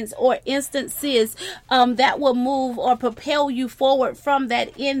instance or instances, that will move or propel you forward from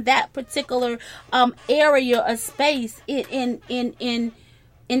that, in that particular area or space in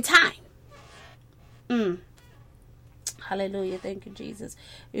time. Hallelujah, thank you, Jesus.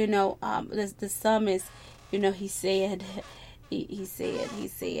 You know, the psalmist, you know, he said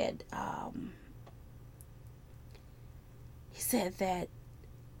that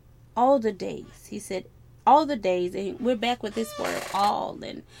all the days, and we're back with this word all,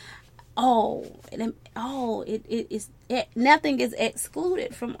 and nothing is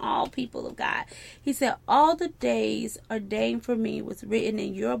excluded from all people of God. He said, all the days ordained for me was written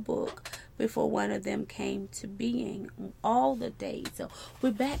in your book before one of them came to being. All the days. So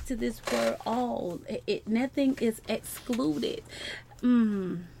we're back to this word all. Nothing is excluded.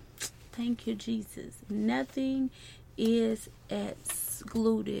 Thank you, Jesus. Nothing is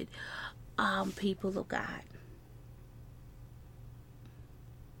excluded, people of God.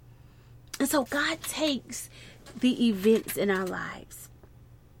 And so God takes the events in our lives.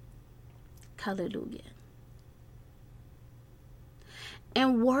 Hallelujah.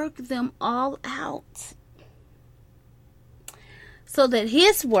 And work them all out so that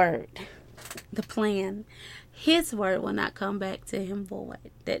his word, the plan, his word will not come back to him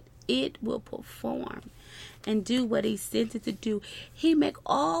void, that it will perform and do what he sent it to do. He make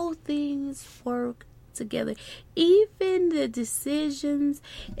all things work together, even the decisions,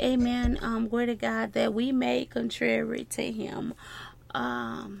 amen, glory to God, that we make contrary to him,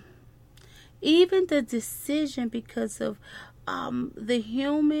 even the decision because of the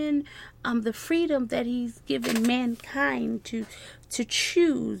human, the freedom that he's given mankind to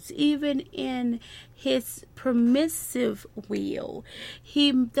choose, even in his permissive will.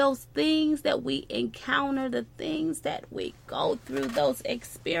 Those things that we encounter, the things that we go through, those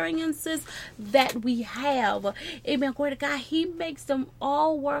experiences that we have, amen, glory to God, he makes them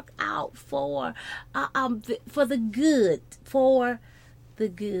all work out for the good, for the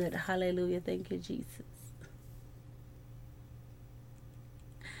good. Hallelujah. Thank you, Jesus.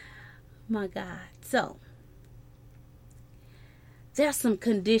 My God. So there's some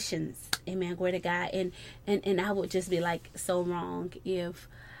conditions, amen, glory to God, and I would just be like so wrong if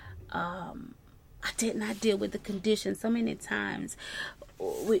I did not deal with the conditions. So many times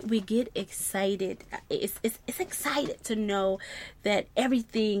we get excited. It's excited to know that every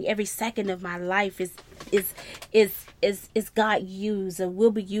second of my life is God used and will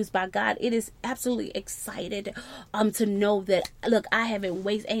be used by God. It is absolutely excited to know that, look, I haven't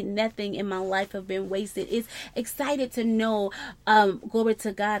wasted, ain't nothing in my life have been wasted. It's excited to know, glory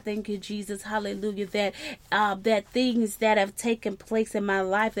to God, thank you, Jesus, hallelujah, that things that have taken place in my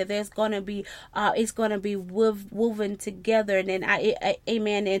life, that there's gonna be it's gonna be woven together, and then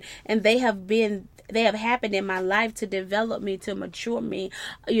amen, and they have happened in my life to develop me, to mature me,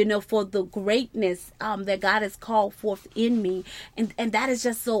 for the greatness that God has called forth in me. And that is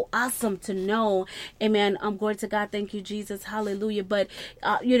just so awesome to know. Amen. Glory to God. Thank you, Jesus. Hallelujah. But,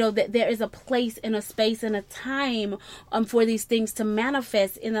 that there is a place and a space and a time for these things to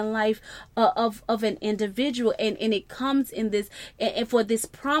manifest in the life of an individual. And it comes in this, and for this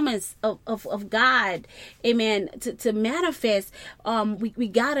promise of God, amen, to manifest, we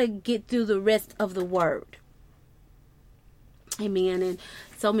got to get through the rest of the word. Amen. And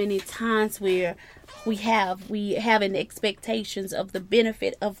so many times where we have an expectations of the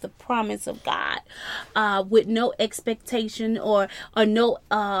benefit of the promise of God, with no expectation or no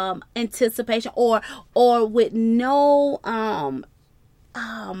anticipation or with no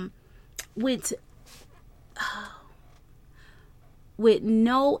with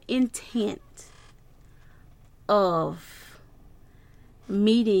no intent of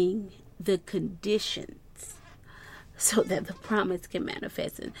meeting the conditions so that the promise can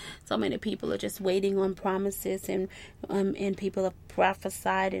manifest. And so many people are just waiting on promises, and people have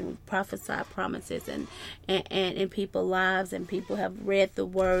prophesied promises and people's lives, and people have read the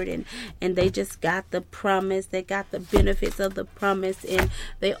word, and they just got the promise, they got the benefits of the promise, and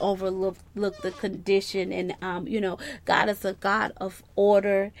they overlook the condition. And God is a God of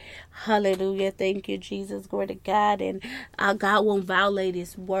order. Hallelujah. Thank you, Jesus. Glory to God. And God won't violate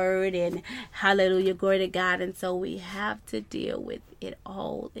his word. And hallelujah. Glory to God. And so we have to deal with it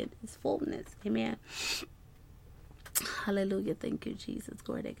all in its fullness. Amen. Hallelujah. Thank you, Jesus.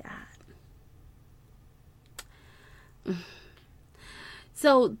 Glory to God.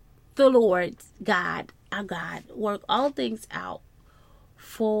 So the Lord God, our God, work all things out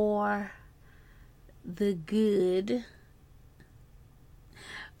for the good.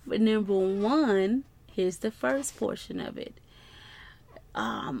 For number one, here's the first portion of it.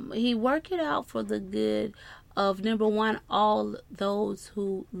 He worked it out for the good of, number one, all those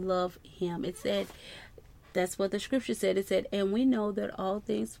who love him. It said, that's what the scripture said. It said, and we know that all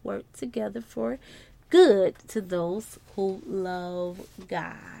things work together for good to those who love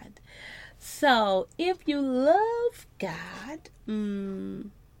God. So if you love God,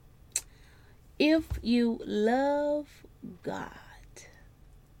 if you love God,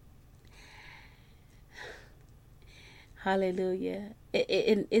 hallelujah,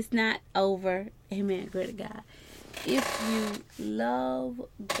 it's not over. Amen. Glory to God. if you love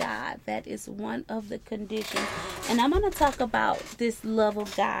God, that is one of the conditions. And I'm going to talk about this love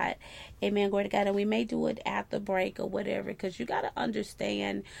of God. Amen. Glory to God. And we may do it after break or whatever, because you got to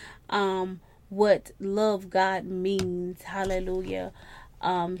understand what love God means. Hallelujah.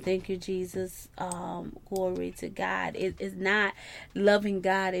 Thank you, Jesus. Glory to God. It is not loving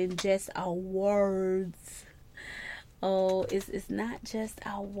God in just our words. Oh, it's not just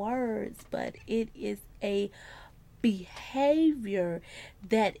our words, but it is a behavior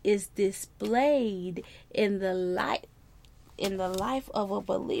that is displayed in the life of a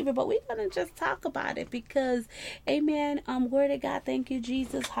believer. But we're gonna just talk about it because, amen, glory to God, thank you,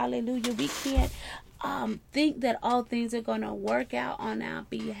 Jesus, hallelujah. We can't think that all things are gonna work out on our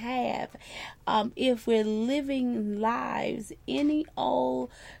behalf if we're living lives any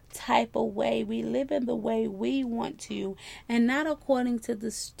old type of way. We live in the way we want to, and not according to the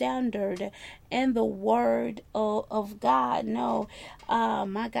standard and the word of God. No,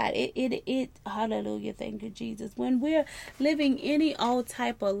 my God, it hallelujah, thank you, Jesus. When we're living any old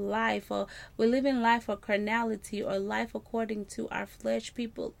type of life, or we're living life of carnality or life according to our flesh,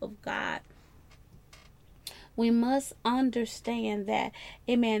 people of God, we must understand that,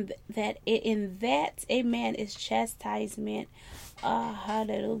 amen, that in that, amen, is chastisement.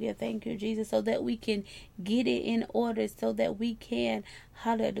 Hallelujah. Thank you, Jesus. So that we can get it in order, so that we can,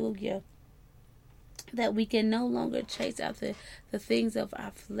 hallelujah, that we can no longer chase after the things of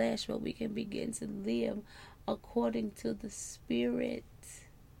our flesh, but we can begin to live according to the Spirit.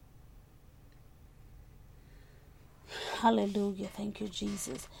 Hallelujah. Thank you,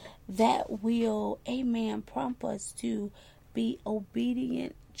 Jesus. That will, amen, prompt us to be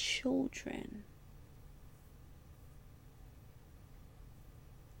obedient children.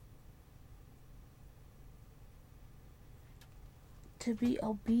 To be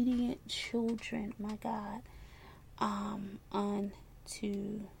obedient children, my God,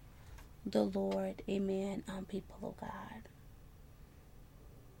 unto the Lord. Amen. People of God.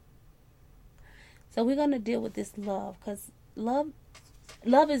 So we're going to deal with this love, because love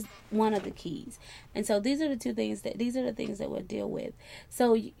is one of the keys. And so these are the things that we'll deal with.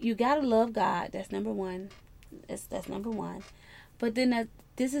 So you got to love God. That's number one. That's number one. But then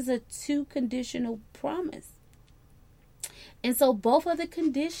this is a 2 conditional promise. And so both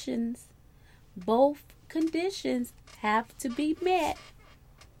conditions have to be met.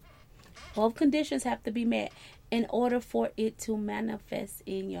 Both conditions have to be met in order for it to manifest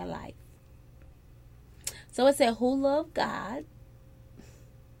in your life. So it said, who love God.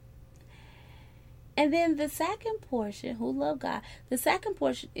 And then the second portion, who love God. The second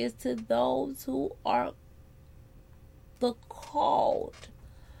portion is to those who are the called.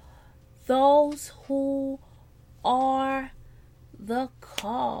 Those who are the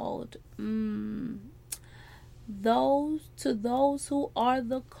called. Those who are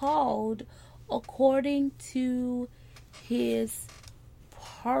the called according to his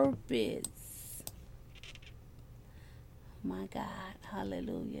purpose. My God,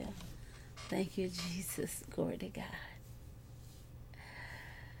 hallelujah. Thank you, Jesus. Glory to God.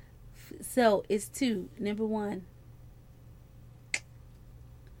 So it's 2. Number 1,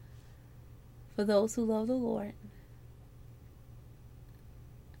 for those who love the Lord.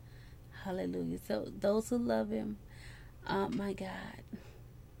 Hallelujah. So those who love him, my God.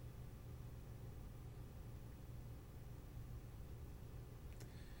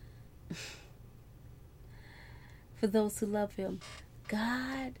 For those who love him,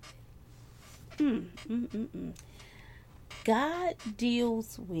 God, God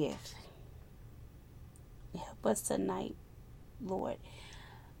deals with, help us tonight, Lord.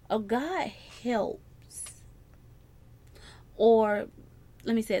 God helps, or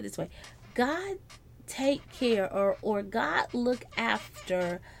let me say it this way. God take care, or God look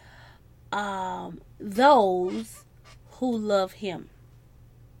after those who love him.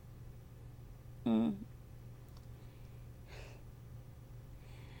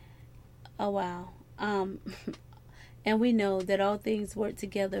 Oh, wow. And we know that all things work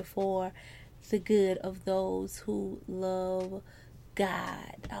together for the good of those who love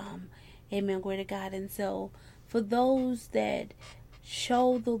God. Amen. Glory to God. And so for those that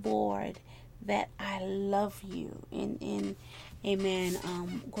show the Lord that I love you, and amen.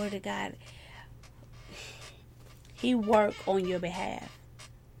 Glory to God. He works on your behalf.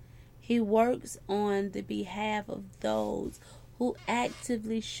 He works on the behalf of those who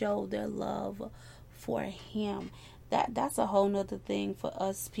actively show their love for him. That's a whole nother thing for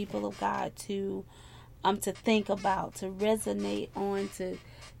us, people of God, to to think about, to resonate on, to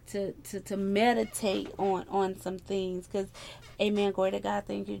meditate on some things. Because, amen, glory to God,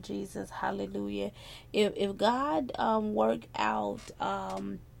 thank you, Jesus, hallelujah. If God work out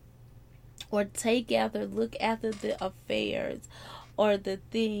or take after, look after the affairs or the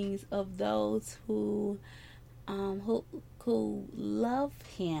things of those who love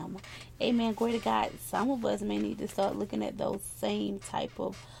him, amen, glory to God, some of us may need to start looking at those same type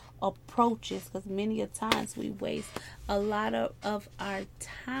of approaches, because many a times we waste a lot of our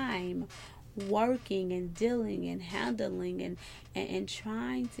time working and dealing and handling and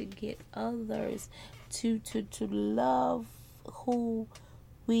trying to get others to love who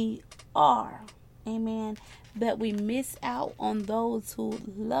we are, amen, but we miss out on those who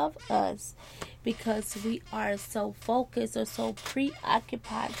love us because we are so focused or so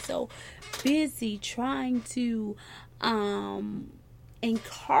preoccupied, so busy trying to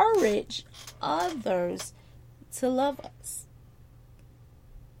encourage others to love us.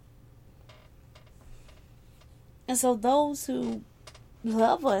 And so those who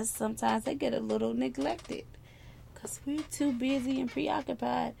love us, sometimes they get a little neglected because we're too busy and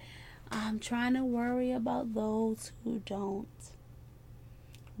preoccupied trying to worry about those who don't.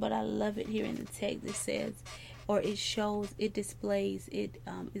 But I love it here in the text. It says, or it shows, it displays, it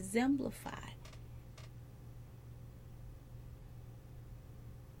exemplifies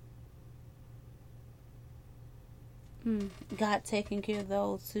God taking care of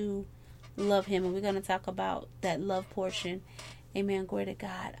those who love him. And we're going to talk about that love portion, amen, glory to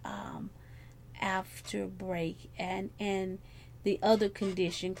God, after break. And the other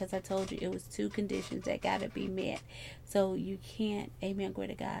condition, because I told you it was 2 conditions that got to be met. So you can't, amen, glory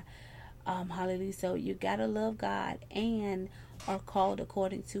to God, hallelujah. So you got to love God and are called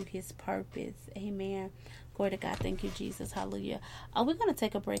according to his purpose, amen, glory to God. Thank you, Jesus, hallelujah. We're going to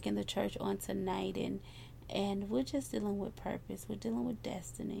take a break in the church on tonight, and we're just dealing with purpose. We're dealing with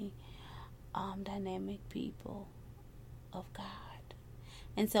destiny, dynamic people of God.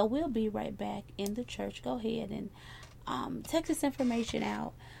 And so we'll be right back in the church. Go ahead and text this information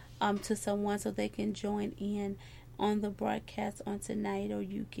out to someone so they can join in on the broadcast on tonight, or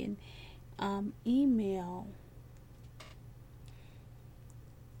you can email,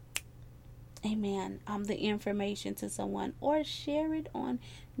 amen, the information to someone, or share it on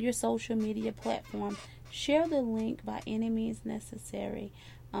your social media platform. Share the link by any means necessary,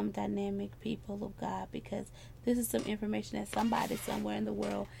 dynamic people of God, because this is some information that somebody somewhere in the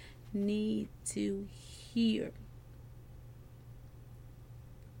world need to hear,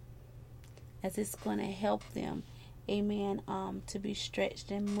 as it's going to help them, amen, to be stretched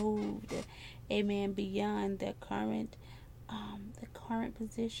and moved, amen, beyond their current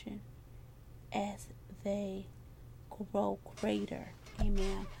position as they grow greater,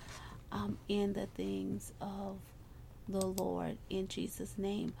 amen, in the things of the Lord, in Jesus'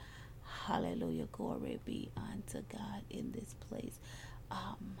 name, hallelujah. Glory be unto God in this place.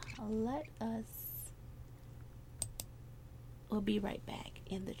 We'll be right back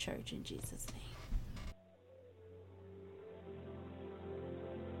in the church in Jesus' name.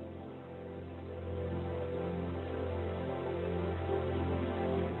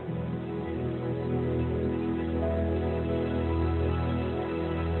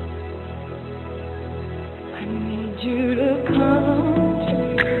 I need you to come to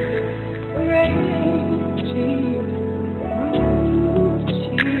rain, Jesus, now.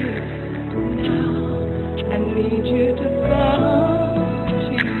 I need you to come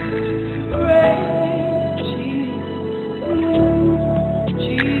to rain, Jesus,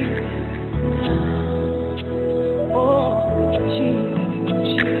 now. Oh, Jesus,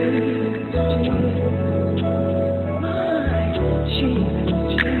 my Jesus,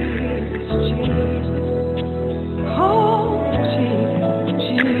 Jesus. Oh, Jesus,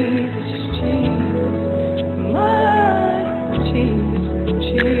 my Jesus.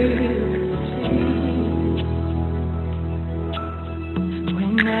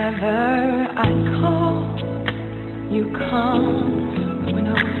 Whenever I call, you come. When I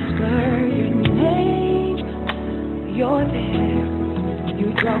whisper your name, you're there. You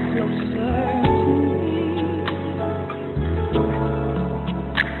draw closer to me.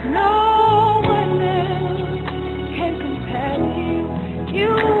 No one else can compare to you.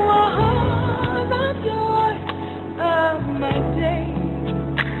 You are the joy of my day,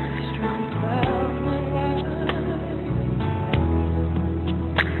 the strength of my life.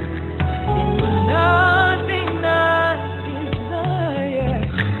 And nothing I desire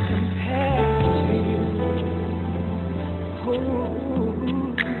compares to you.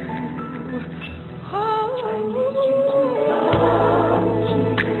 I need you to love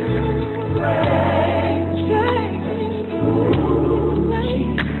me.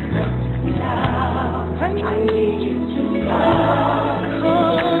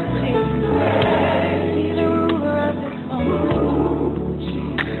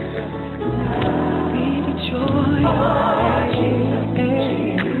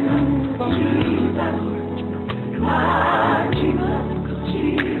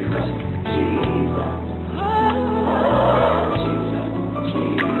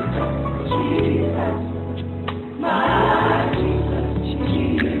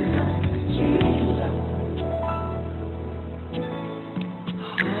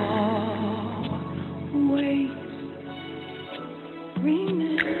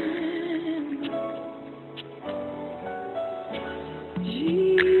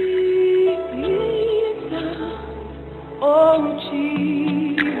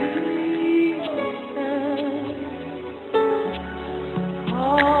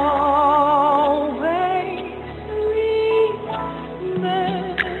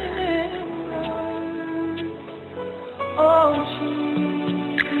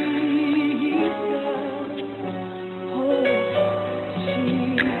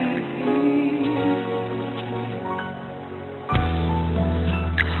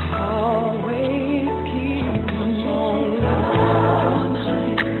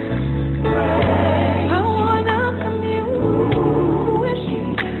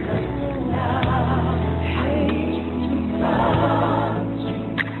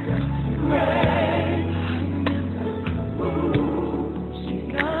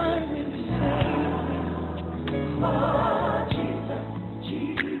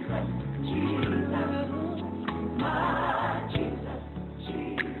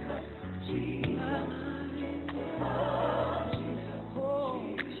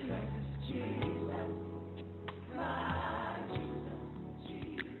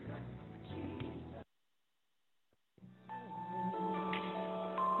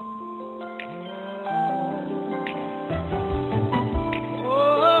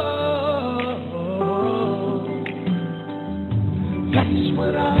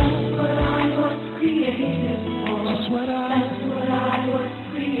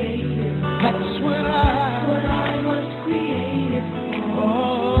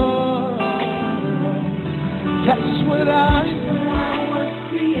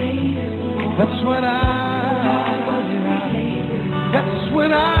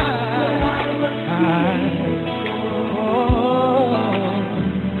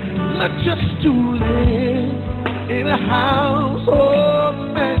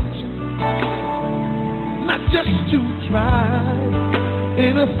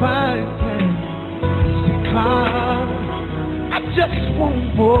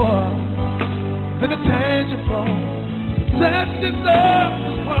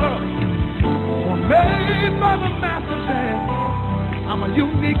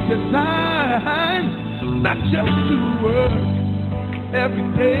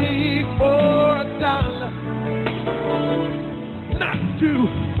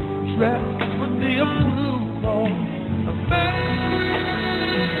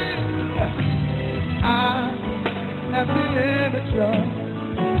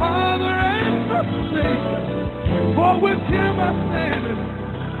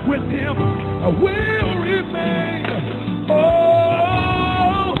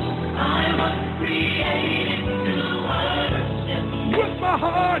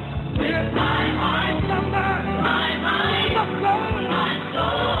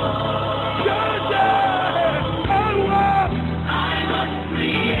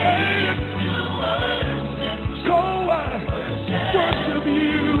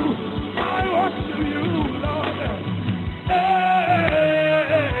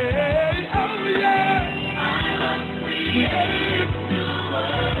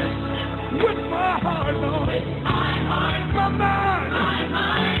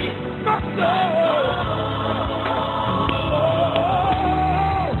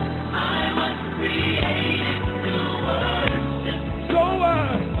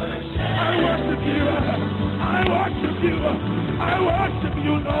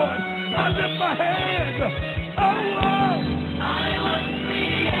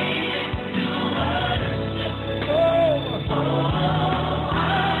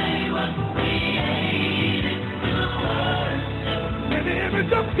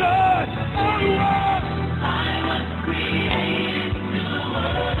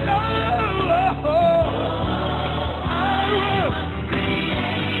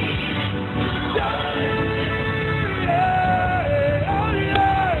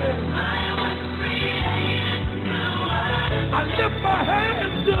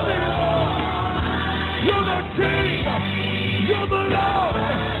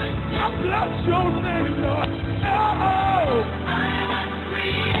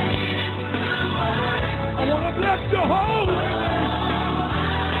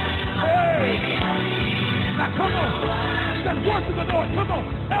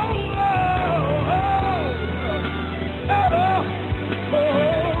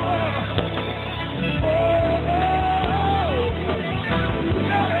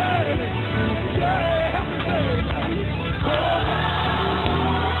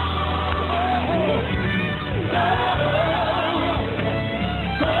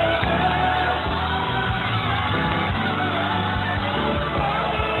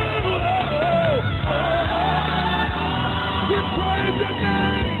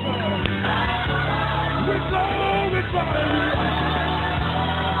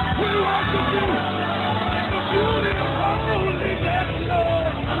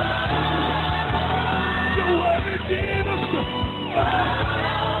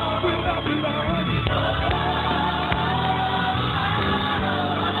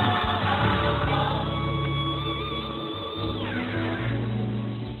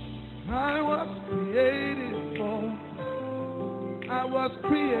 was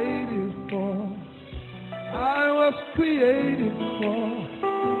created for. I was created for.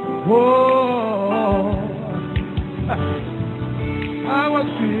 Oh, I was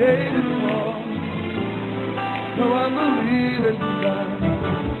created for. So I believe in God.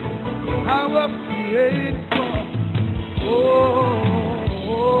 I was created for.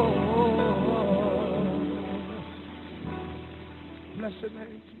 Bless your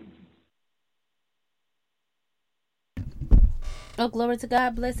name, Jesus. Oh, glory to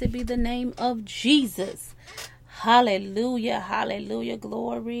God. Blessed be the name of Jesus. Hallelujah. Hallelujah.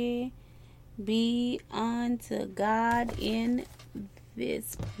 Glory be unto God in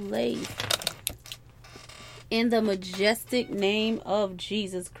this place. In the majestic name of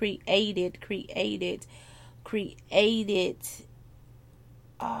Jesus, created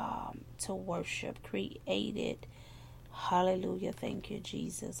to worship, created. Hallelujah. Thank you,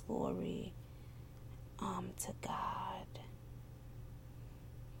 Jesus. Glory to God.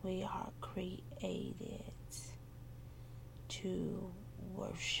 We are created to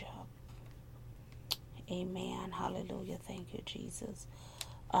worship. Amen. Hallelujah. Thank you, Jesus.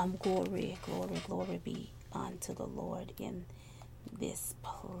 Glory be unto the Lord in this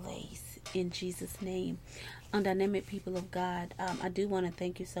place. In Jesus' name. Dynamic people of God, I do want to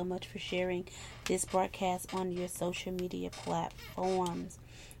thank you so much for sharing this broadcast on your social media platforms.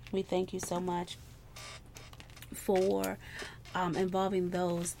 We thank you so much for involving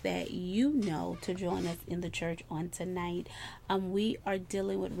those that you know to join us in the church on tonight. We are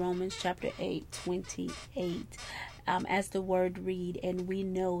dealing with Romans chapter 8:28. As the word read, and we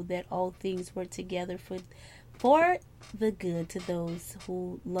know that all things work together for the good to those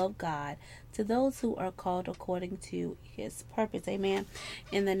who love God, to those who are called according to his purpose. Amen.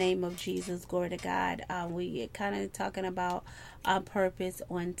 In the name of Jesus, glory to God. We kind of talking about purpose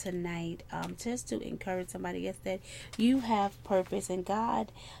on tonight, just to encourage somebody else that you have purpose, and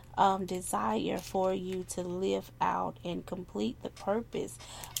God desire for you to live out and complete the purpose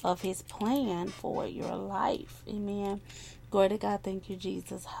of his plan for your life. Amen. Glory to God. Thank you,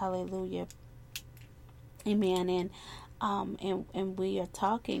 Jesus. Hallelujah. Amen. And we are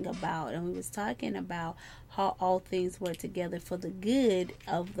talking about, and we was talking about how all things work together for the good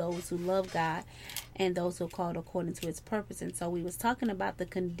of those who love God and those who are called according to his purpose. And so we was talking about the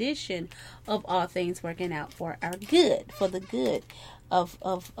condition of all things working out for our good, for the good of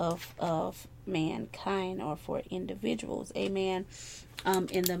mankind, or for individuals. Amen.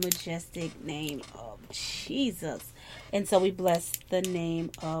 In the majestic name of Jesus. And so we bless the name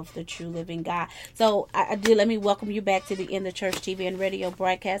of the true living God. So let me welcome you back to the In the Church TV and radio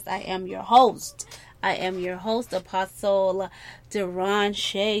broadcast. I am your host, Apostle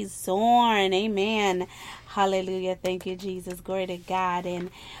Derashay Zorn. Amen. Hallelujah. Thank you, Jesus. Glory to God.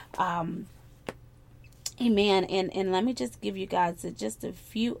 And amen. And let me just give you guys just a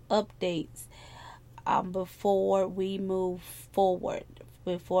few updates before we move forward.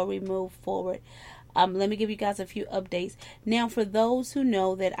 Let me give you guys a few updates. Now, for those who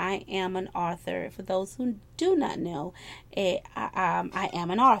know that I am an author, for those who do not know, I am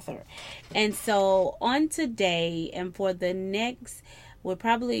an author. And so on today and for the next,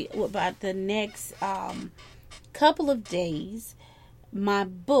 about the next couple of days, my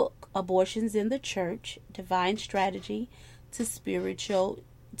book, Abortions in the Church, Divine Strategy to Spiritual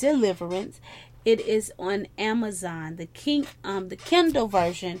Deliverance, it is on Amazon. The Kindle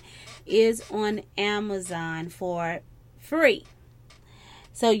version is on Amazon for free.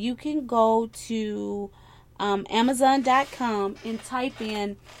 So you can go to Amazon.com and type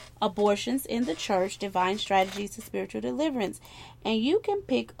in Abortions in the Church, Divine Strategies to Spiritual Deliverance. And you can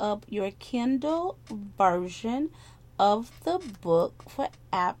pick up your Kindle version of the book for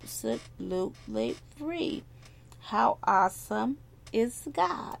absolutely free. How awesome is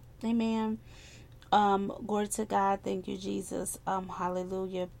God? Amen. Glory to God. Thank you, Jesus.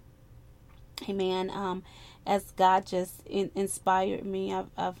 Hallelujah. Amen. As God just inspired me,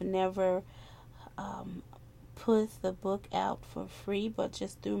 I've never put the book out for free, but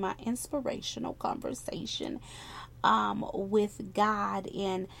just through my inspirational conversation with God,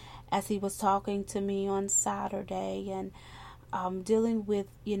 and as he was talking to me on Saturday, and dealing with,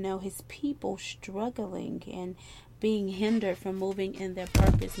 his people struggling and being hindered from moving in their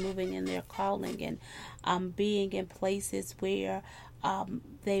purpose, moving in their calling, and being in places where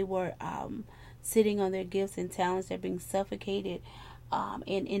they were sitting on their gifts and talents. They're being suffocated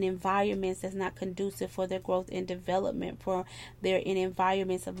in environments that's not conducive for their growth and development, for they're in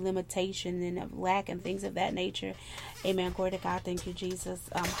environments of limitation and of lack and things of that nature. Amen. Glory to God. Thank you, Jesus.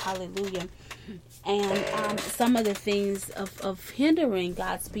 Hallelujah. And some of the things of hindering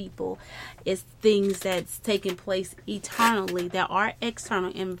God's people is things that's taking place eternally. There are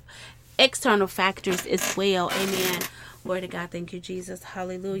external factors as well. Amen. Glory to God. Thank you, Jesus.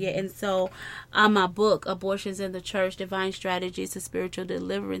 Hallelujah. And so my book, Abortions in the Church, Divine Strategies to Spiritual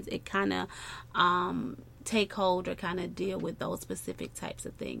Deliverance, it kind of take hold or kind of deal with those specific types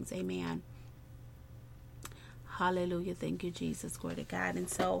of things. Amen. Hallelujah. Thank you, Jesus. Glory to God. And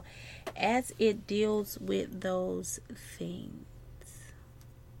so as it deals with those things,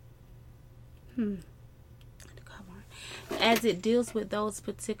 as it deals with those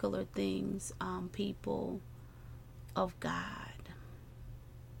particular things, people of God,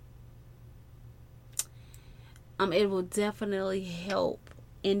 it will definitely help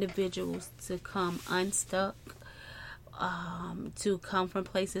individuals to come unstuck, to come from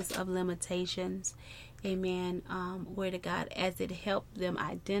places of limitations. Amen. Word of God, as it helped them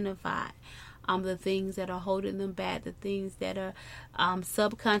identify the things that are holding them back, the things that are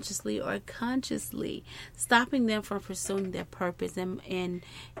subconsciously or consciously stopping them from pursuing their purpose and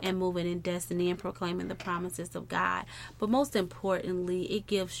moving in destiny and proclaiming the promises of God. But most importantly, it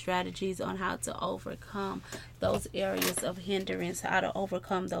gives strategies on how to overcome those areas of hindrance, how to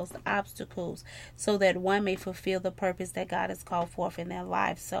overcome those obstacles, so that one may fulfill the purpose that God has called forth in their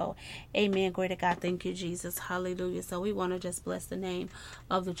life. So, amen. Glory to God. Thank you, Jesus. Hallelujah. So we want to just bless the name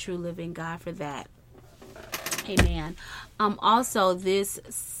of the true living God for that. Amen. Also this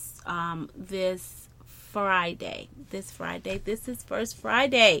Friday, this is First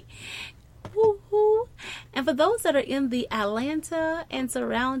Friday. Woo-hoo. And for those that are in the Atlanta and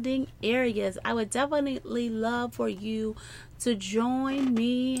surrounding areas, I would definitely love for you to join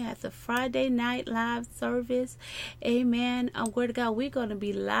me at the Friday night live service. Amen. Glory to God. We're going to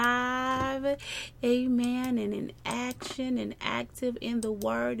be live. Amen. And in action and active in the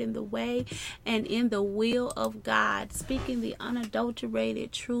word, in the way, and in the will of God. Speaking the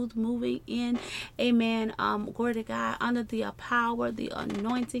unadulterated truth, moving in. Amen. Glory to God. Under the power, the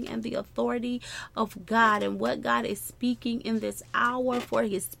anointing, and the authority of God, and what God is speaking in this hour for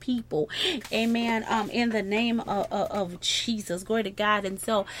his people. Amen. In the name of Jesus. Glory to God. And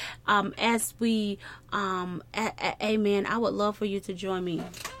so as we amen, I would love for you to join me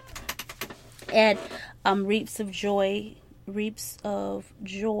at Reaps of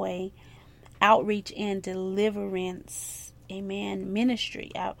Joy Outreach and Deliverance, amen,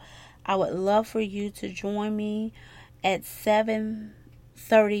 ministry. I would love for you to join me at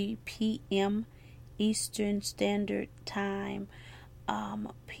 7:30 p.m. Eastern Standard Time,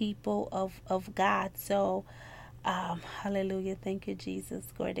 people of God. So hallelujah. Thank you, Jesus.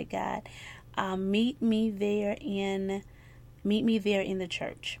 Glory to God. Meet me there in the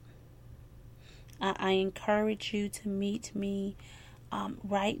church. I encourage you to meet me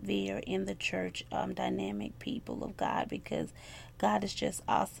right there in the church, dynamic people of God, because God is just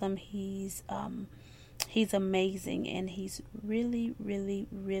awesome. He's amazing, and he's really, really,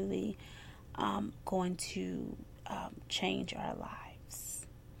 really going to change our lives.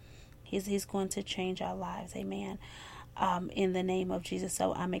 He's going to change our lives. Amen. In the name of Jesus.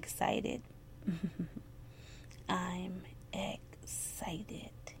 So I'm excited. I'm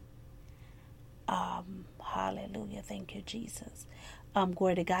excited. Hallelujah. Thank you, Jesus.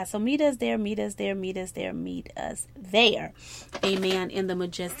 Glory to God. So meet us there. Amen. In the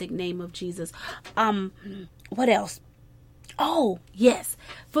majestic name of Jesus. What else? Oh, yes.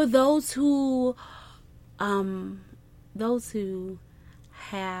 For those who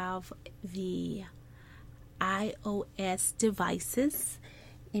have the iOS devices,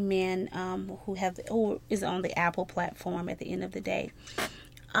 amen, who is on the Apple platform at the end of the day,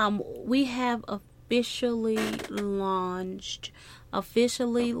 we have officially launched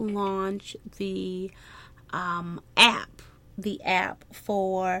the app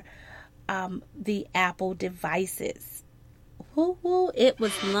for the Apple devices. It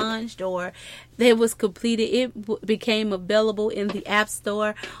was launched, or it was completed. It became available in the App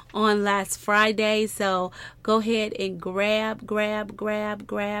Store on last Friday. So go ahead and grab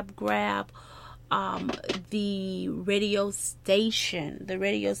the radio station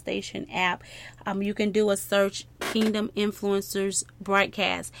app. You can do a search, Kingdom Influencers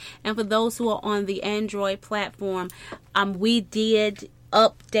Broadcast. And for those who are on the Android platform, we did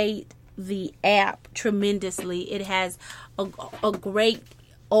update the app tremendously. It has a great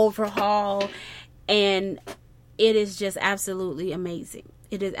overhaul, and it is just absolutely amazing.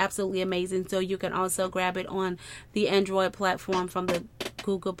 It is absolutely amazing. So you can also grab it on the Android platform from the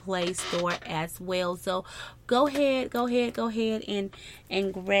Google Play Store as well. So go ahead and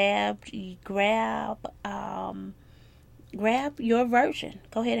grab your version.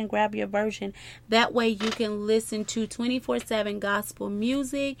 Go ahead and grab your version. That way you can listen to 24/7 gospel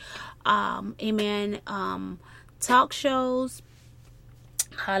music, amen, talk shows.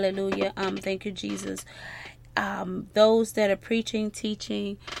 Hallelujah. Thank you, Jesus. Those that are preaching,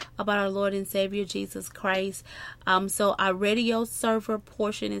 teaching about our Lord and Savior Jesus Christ. So our radio server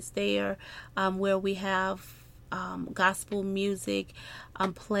portion is there, where we have gospel music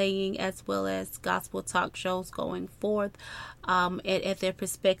playing, as well as gospel talk shows going forth at their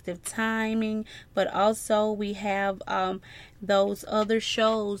respective timing. But also we have those other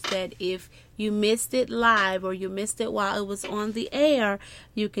shows that if you missed it live or you missed it while it was on the air,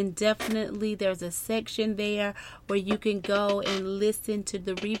 you can definitely, there's a section there where you can go and listen to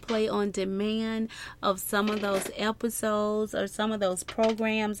the replay on demand of some of those episodes or some of those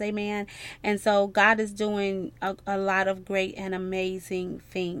programs. Amen. And so God is doing a lot of great and amazing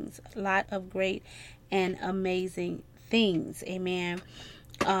things. A lot of great and amazing things. Amen.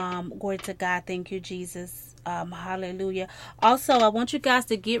 Glory to God. Thank you, Jesus. Hallelujah. Also, I want you guys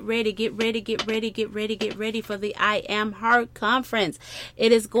to get ready for the I Am Heart conference.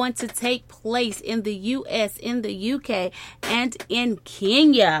 It is going to take place in the US, in the UK, and in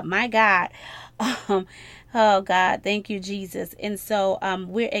Kenya. My God. Oh God, thank you, Jesus. And so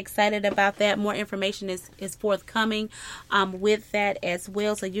we're excited about that. More information is forthcoming with that as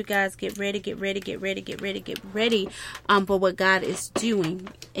well. So you guys get ready for what God is doing.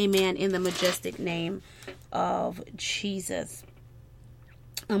 Amen. In the majestic name of Jesus.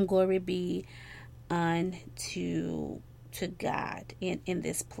 Glory be unto God in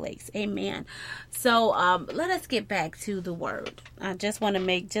this place. Amen. So let us get back to the word. I just want to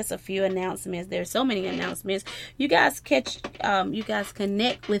make just a few announcements. There's so many announcements. You guys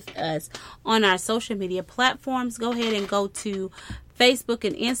connect with us on our social media platforms. Go ahead and go to Facebook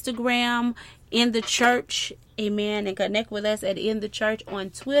and Instagram, In the Church. Amen. And connect with us at In the Church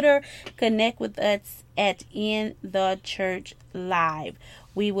on Twitter. Connect with us at In the Church Live.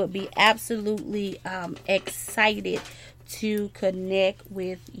 We would be absolutely excited to connect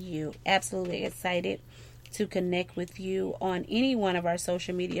with you. Absolutely excited to connect with you on any one of our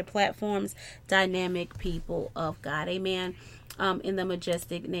social media platforms. Dynamic people of God. Amen. In the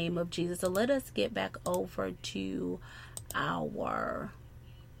majestic name of Jesus. So let us get back over to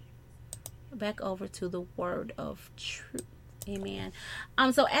the word of truth. Amen.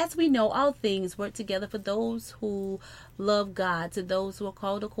 So as we know, all things work together for those who love God, to those who are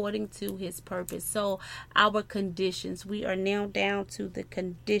called according to his purpose. So our conditions, we are now down to the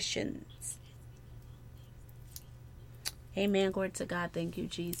conditions. Amen. Glory to God. Thank you,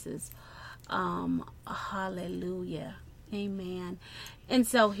 Jesus. Hallelujah. Amen. And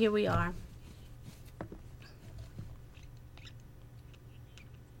so here we are.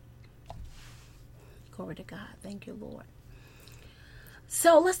 Glory to God. Thank you, Lord.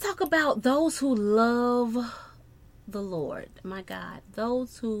 So let's talk about those who love the Lord. My God,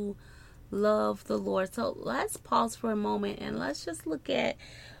 those who love the Lord. So let's pause for a moment and let's just look at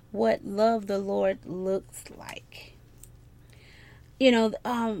what love the Lord looks like. You know,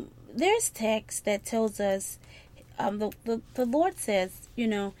 there's text that tells us, the Lord says, you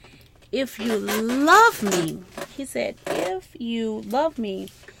know, if you love me, he said, if you love me,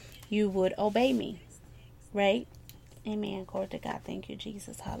 you would obey me, right? Amen. Glory to God. Thank you,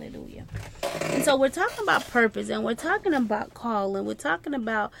 Jesus. Hallelujah. And so we're talking about purpose, and we're talking about call, and we're talking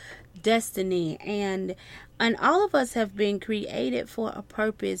about destiny, and all of us have been created for a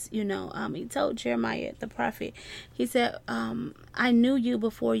purpose. You know, he told Jeremiah, the prophet, he said, I knew you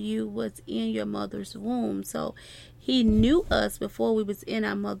before you was in your mother's womb. So he knew us before we was in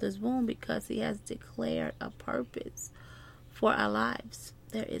our mother's womb, because he has declared a purpose for our lives.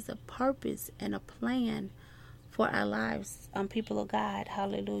 There is a purpose and a plan for our lives, people of God.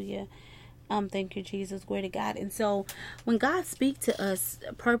 Hallelujah. Thank you, Jesus. Glory to God. And so when God speaks to us,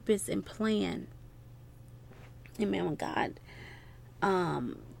 purpose and plan, amen, when God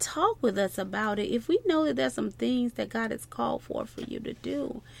talk with us about it, if we know that there's some things that God has called for you to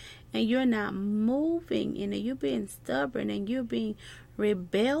do, and you're not moving in it, you're being stubborn and you're being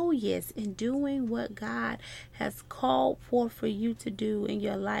rebellious in doing what God has called for you to do in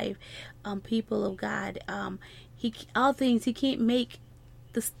your life, people of God, he can't make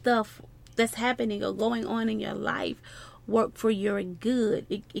the stuff that's happening or going on in your life work for your good.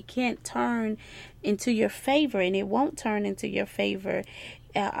 It can't turn into your favor, and it won't turn into your favor.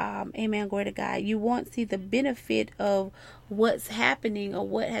 Amen. Glory to God. You won't see the benefit of what's happening or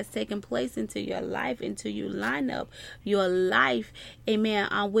what has taken place into your life until you line up your life, amen,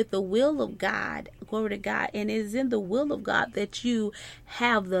 with the will of God. Glory to God. And it is in the will of God that you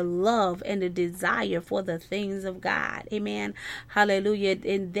have the love and the desire for the things of God. Amen. Hallelujah.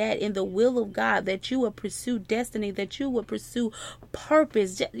 And that in the will of God that you will pursue destiny, that you will pursue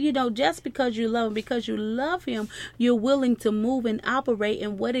purpose. Just because you love him, because you love him, you're willing to move and operate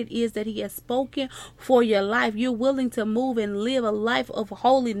in what it is that he has spoken for your life. You're willing to move and live a life of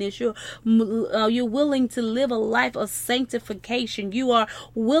holiness. You're willing to live a life of sanctification. You are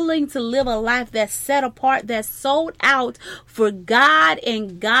willing to live a life that's set apart, that's sold out for God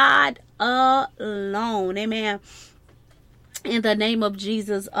and God alone. Amen. In the name of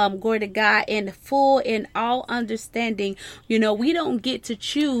Jesus, glory to God, in full in all understanding. We don't get to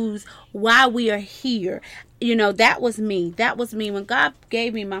choose why we are here. That was me. That was me when God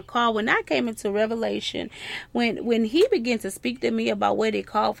gave me my call. When I came into Revelation, when he began to speak to me about what he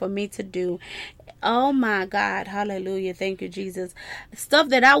called for me to do. Oh my God, hallelujah. Thank you, Jesus. Stuff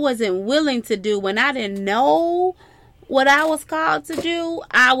that I wasn't willing to do when I didn't know what I was called to do,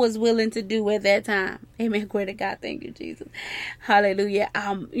 I was willing to do at that time. Amen. Glory to God. Thank you, Jesus. Hallelujah.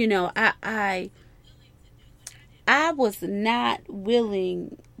 I was not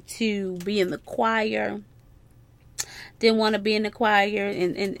willing to be in the choir. Didn't want to be in the choir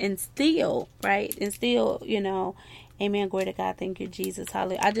and still, right? And still, amen. Glory to God. Thank you, Jesus.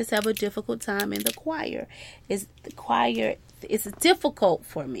 Hallelujah. I just have a difficult time in the choir. It's difficult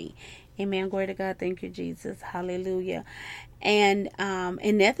for me. Amen. Glory to God. Thank you, Jesus. Hallelujah. And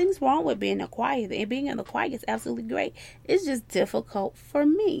nothing's wrong with being in the choir. And being in the choir is absolutely great. It's just difficult for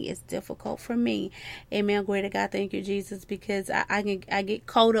me. It's difficult for me. Amen. Glory to God. Thank you, Jesus. Because I get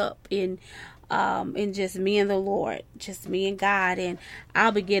caught up in just me and the Lord, just me and God, and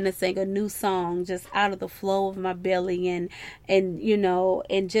I'll begin to sing a new song just out of the flow of my belly, and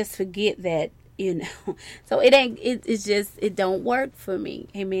just forget that. So it don't work for me.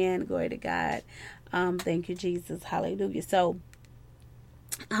 Amen. Glory to God. Thank you, Jesus. Hallelujah. So,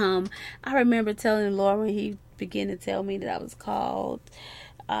 I remember telling the Lord when he began to tell me that I was called,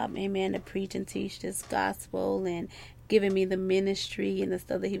 amen, to preach and teach this gospel and giving me the ministry and the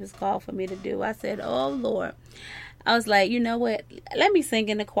stuff that he was called for me to do. I said, oh Lord, I was like, you know what? Let me sing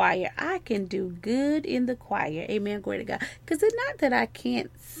in the choir. I can do good in the choir. Amen. Glory to God. Because it's not that I can't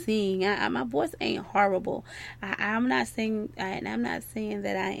sing. My voice ain't horrible. I'm not saying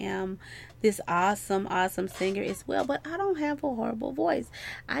that I am this awesome singer as well, but I don't have a horrible voice.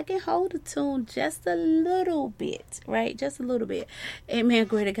 I can hold a tune just a little bit, right? Just a little bit. Amen.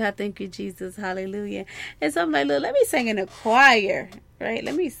 Glory to God. Thank you, Jesus. Hallelujah. And so I'm like, look, let me sing in the choir. Right?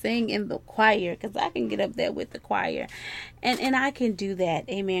 Let me sing in the choir, because I can get up there with the choir. And I can do that.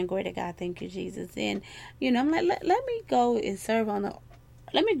 Amen. Glory to God. Thank you, Jesus. And, I'm like, let me go and serve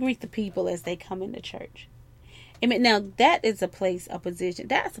let me greet the people as they come into church. Amen. Now, that is a position.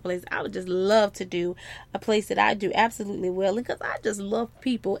 That's a place I would just love to do. A place that I do absolutely well. Because I just love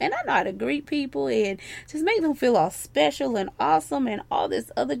people. And I know how to greet people and just make them feel all special and awesome and all this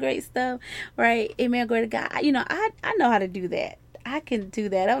other great stuff. Right? Amen. Glory to God. I know how to do that. I can do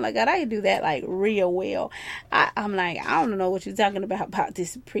that. Oh my God, I can do that like real well. I'm like, I don't know what you're talking about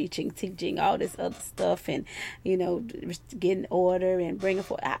this preaching, teaching, all this other stuff, and getting order and bringing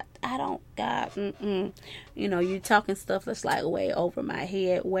forth. I don't, God, you're talking stuff that's like way over my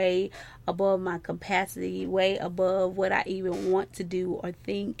head, way above my capacity, way above what I even want to do or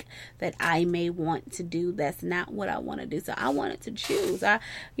think that I may want to do. That's not what I want to do. So I wanted to choose. Let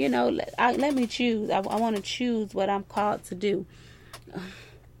me choose. I want to choose what I'm called to do.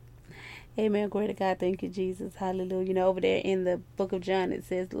 Amen. Glory to God. Thank you, Jesus. Hallelujah. Over there in the book of John, it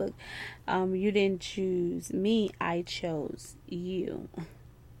says, look, you didn't choose me. I chose you.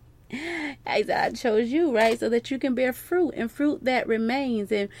 I chose you, right? So that you can bear fruit, and fruit that remains.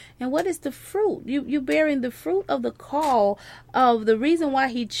 And what is the fruit? You bearing the fruit of the call of the reason why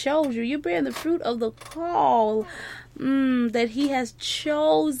he chose you. You're bearing the fruit of the call that he has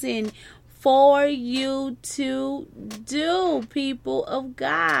chosen for you to do, people of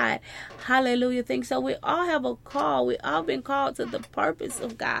God. Hallelujah. So we all have a call. We all been called to the purpose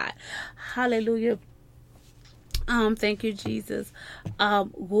of God. Hallelujah. Thank you, Jesus.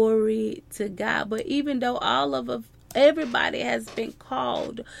 Glory to God. But even though everybody has been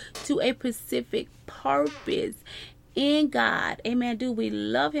called to a specific purpose in God, amen, do we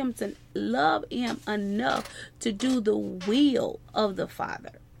love him enough to do the will of the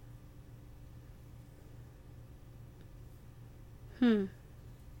Father?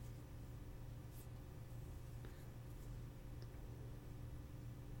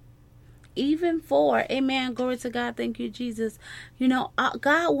 even for, amen, glory to God, thank you, Jesus.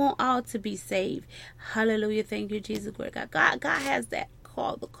 God want all to be saved. Hallelujah, thank you, Jesus, glory to God. God has that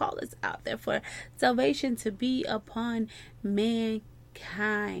call. The call is out there for salvation to be upon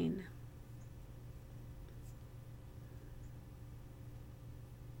mankind.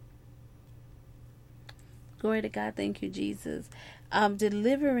 Glory to God, thank you, Jesus.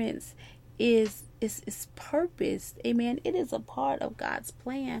 Deliverance is purposed, amen. It is a part of God's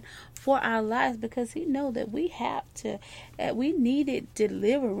plan for our lives, because He know that we have to, we needed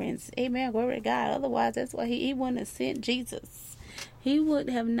deliverance, amen. Glory to God. Otherwise, that's why He wouldn't have sent Jesus. He would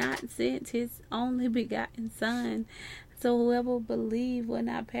have not sent His only begotten Son. So whoever believe will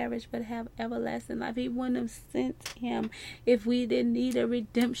not perish but have everlasting life. He wouldn't have sent Him if we didn't need a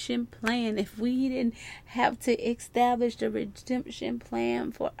redemption plan. If we didn't have to establish the redemption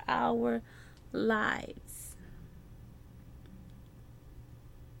plan for our lives.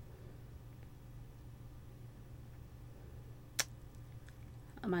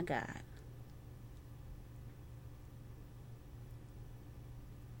 Oh my God.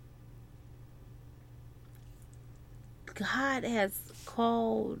 God has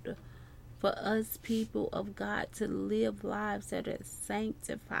called for us, people of God, to live lives that are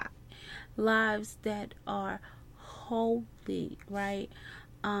sanctified, lives that are holy, right?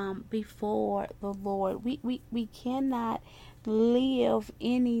 Before the Lord. We cannot live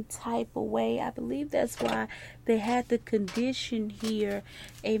any type of way. I believe that's why they had the condition here.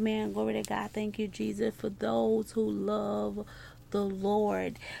 Amen. Glory to God. Thank you, Jesus, for those who love the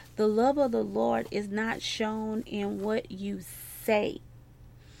Lord. The love of the Lord is not shown in what you say.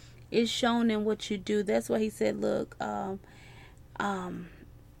 It's shown in what you do. That's why He said, look, glory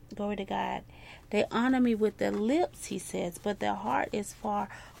to God. They honor me with their lips, He says, but their heart is far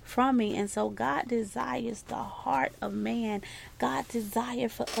from me. And so God desires the heart of man. God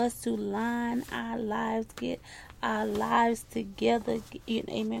desires for us to line our lives, get our lives together.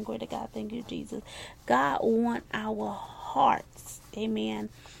 Amen. Glory to God. Thank you, Jesus. God wants our hearts. Amen.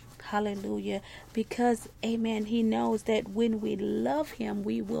 Hallelujah. Because, amen, He knows that when we love Him,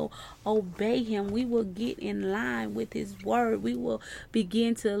 we will obey Him. We will get in line with His word. We will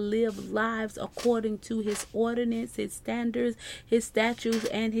begin to live lives according to His ordinance, His standards, His statutes,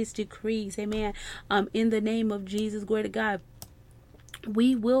 and His decrees. Amen. In the name of Jesus, glory to God.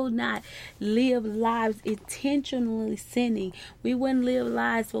 We will not live lives intentionally sinning. We wouldn't live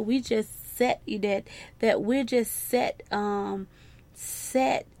lives where we just set that we're just set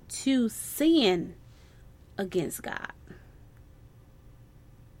to sin against God.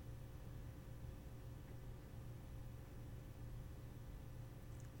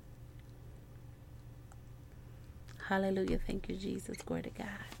 Hallelujah. Thank you, Jesus. Glory to God.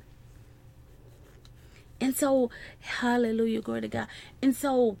 And so, hallelujah. Glory to God. And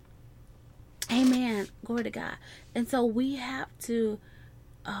so, amen. Glory to God. And so we have to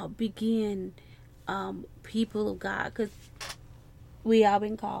begin, people of God, because we all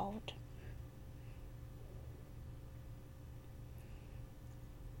been called.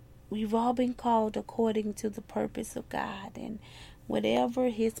 We've all been called according to the purpose of God. And whatever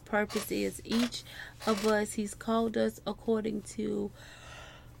His purpose is, each of us, He's called us according to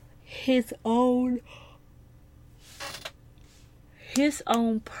His own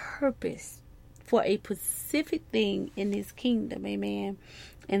purpose for a specific thing in His kingdom. Amen.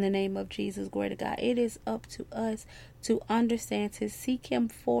 In the name of Jesus, glory to God. It is up to us to understand, to seek Him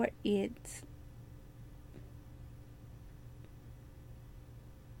for it.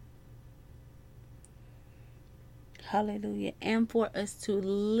 Hallelujah. And for us to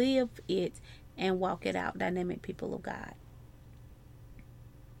live it and walk it out. Dynamic people of God.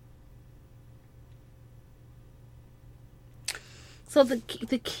 So the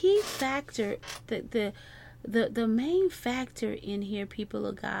key factor, the main factor in here, people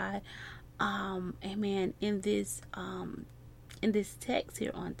of God, amen, in this text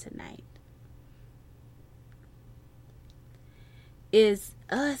here on tonight, is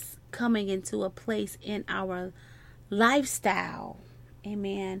us coming into a place in our lifestyle,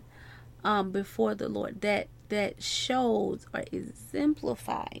 amen, before the Lord that shows or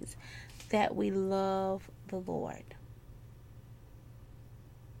exemplifies that we love the Lord.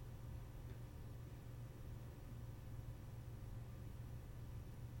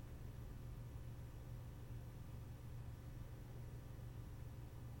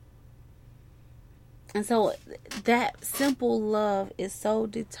 And so that simple love is so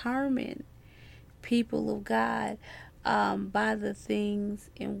determined, people of God, by the things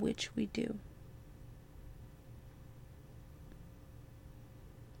in which we do.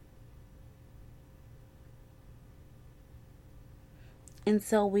 And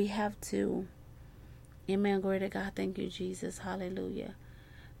so we have to, amen, glory to God, thank you, Jesus, hallelujah.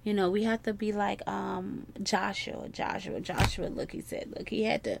 You know, we have to be like Joshua. Look, he said, look,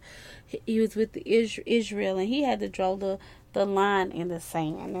 he was with the Israel, and he had to draw the line in the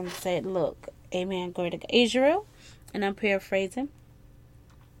sand and said, look, amen, glory to God, Israel, and I'm paraphrasing,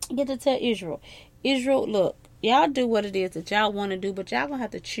 get to tell Israel, look, y'all do what it is that y'all want to do, but y'all gonna have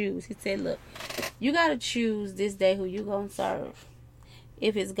to choose. He said, look, you gotta choose this day who you gonna serve.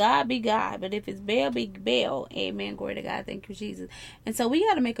 If it's God, be God. But if it's Baal, be Baal. Amen. Glory to God. Thank you, Jesus. And so we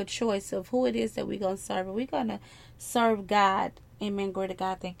got to make a choice of who it is that we're going to serve. Are we going to serve God? Amen. Glory to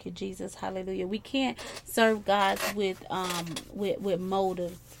God. Thank you, Jesus. Hallelujah. We can't serve God with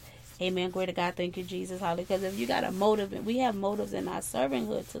motives. Amen. Glory to God. Thank you, Jesus. Hallelujah. Because if you got a motive, and we have motives in our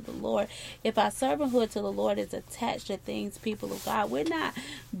servanthood to the Lord, if our servanthood to the Lord is attached to things, people of God, we're not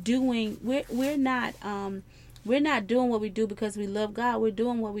doing what we do because we love God. We're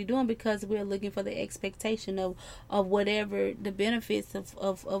doing what we're doing because we're looking for the expectation of whatever the benefits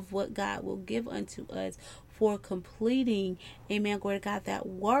of what God will give unto us for completing, amen, glory to God, that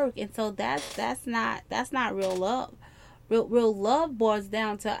work. And so that's not real love. Real love boils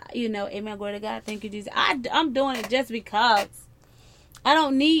down to, amen, glory to God, thank you, Jesus. I'm doing it just because. I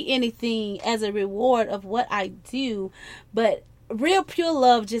don't need anything as a reward of what I do, but real pure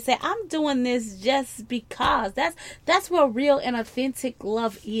love just say, I'm doing this just because. That's what real and authentic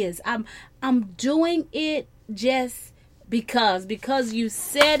love is. I'm doing it just because you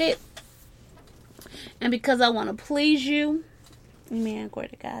said it, and because I want to please you. Amen. Glory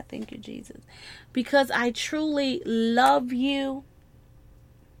to God. Thank you, Jesus. Because I truly love you.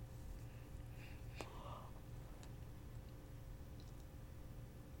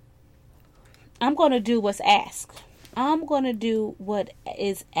 I'm going to do what's asked. I'm going to do what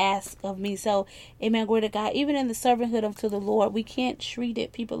is asked of me. So, amen, glory to God. Even in the servanthood unto the Lord, we can't treat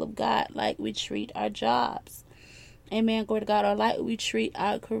it, people of God, like we treat our jobs. Amen, glory to God. Or like we treat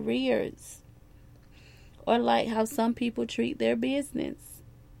our careers. Or like how some people treat their business.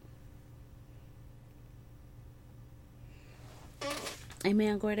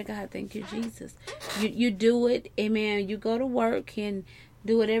 Amen, glory to God. Thank you, Jesus. You do it, amen. You go to work and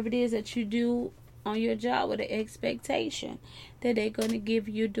do whatever it is that you do on your job with the expectation that they're going to give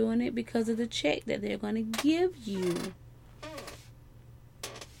you, doing it because of the check that they're going to give you.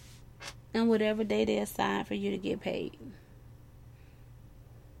 And whatever day they assign for you to get paid.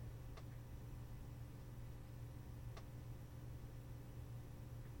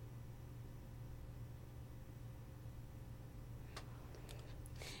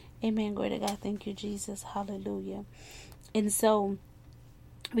 Amen. Glory to God. Thank you, Jesus. Hallelujah. And so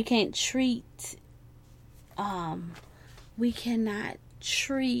we can't treat, we cannot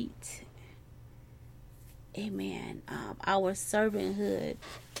treat, amen, our servanthood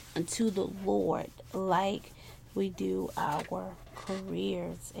unto the Lord like we do our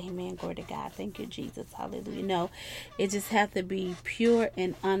careers. Amen. Glory to God. Thank you, Jesus. Hallelujah. No, it just has to be pure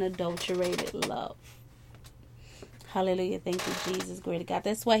and unadulterated love. Hallelujah. Thank you, Jesus. Glory to God.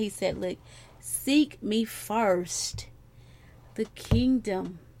 That's why he said, look, seek me first. The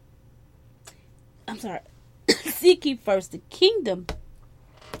kingdom. Seek ye first the kingdom.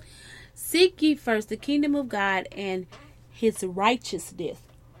 Seek ye first the kingdom of God and his righteousness.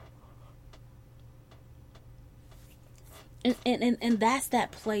 And that's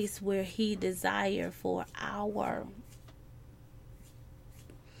that place where he desires for our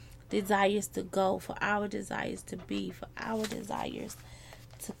desires to go, for our desires to be, for our desires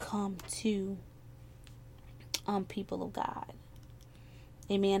to come to people of God.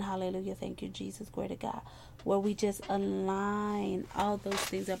 Amen. Hallelujah. Thank you, Jesus. Glory to God. Where we just align all those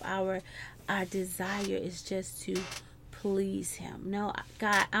things of our desire is just to please him. No,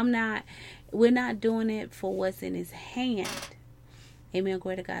 God, we're not doing it for what's in his hand. Amen.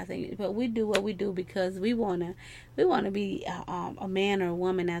 Glory to God. But we do what we do because we want to be a man or a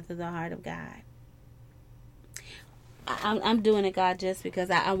woman after the heart of God. I'm doing it, God, just because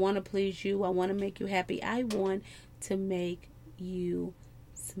I want to please you. I want to make you happy. I want to make you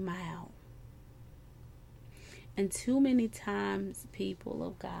smile. And too many times, people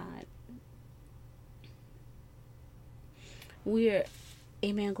of God, we're,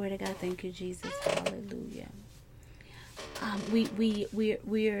 amen, glory to God, thank you, Jesus, hallelujah. We're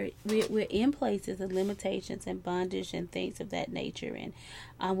in places of limitations and bondage and things of that nature, and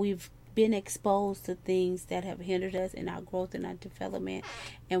we've been exposed to things that have hindered us in our growth and our development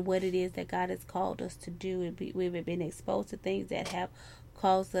and what it is that God has called us to do. We've been exposed to things that have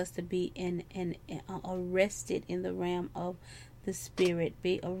caused us to be arrested in the realm of the spirit,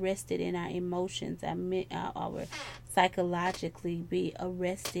 be arrested in our emotions, our psychologically be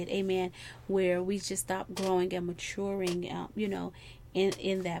arrested, amen, where we just stop growing and maturing,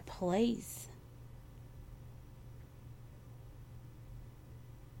 in that place.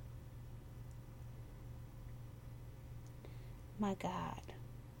 My God.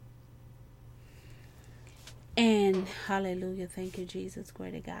 And hallelujah, thank you, Jesus,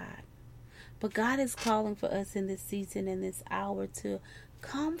 glory to God. But God is calling for us in this season, in this hour, to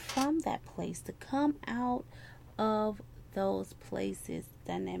come from that place, to come out of those places,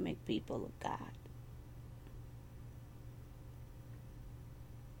 dynamic people of God.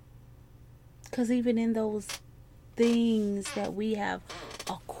 Because even in those things that we have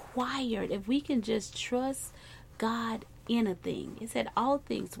acquired, if we can just trust God in a thing. It said all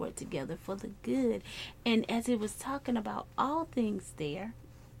things work together for the good. And as it was talking about all things there,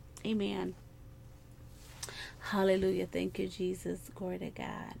 amen. Hallelujah. Thank you, Jesus. Glory to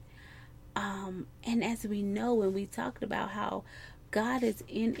God. And as we know, and we talked about how God is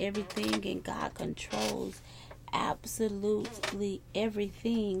in everything and God controls absolutely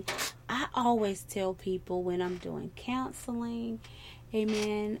everything. I always tell people when I'm doing counseling,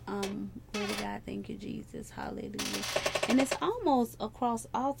 amen, glory to God, thank you, Jesus, hallelujah. And it's almost across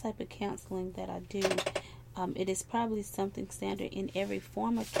all type of counseling that I do. It is probably something standard in every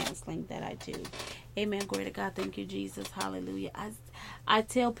form of counseling that I do. Amen. Glory to God. Thank you, Jesus. Hallelujah. I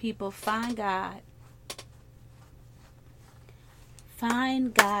tell people, find God.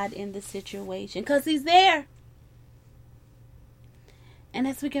 Find God in the situation, because He's there. And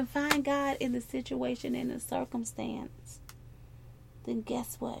as we can find God in the situation, in the circumstance, then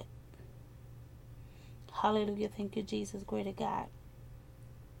guess what? Hallelujah. Thank you, Jesus. Glory to God.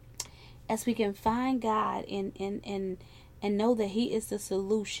 As we can find God and know that He is the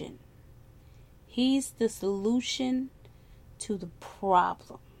solution. He's the solution to the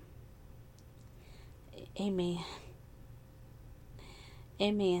problem. Amen.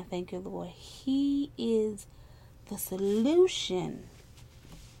 Amen. Thank you, Lord. He is the solution.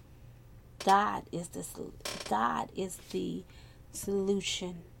 God is the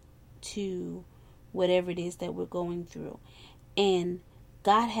solution to whatever it is that we're going through. And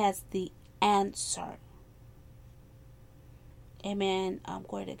God has the answer. Amen.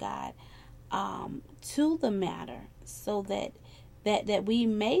 Glory to God. To the matter, so that we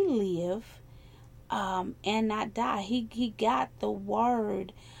may live and not die. He got the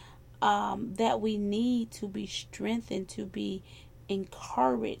word that we need to be strengthened, to be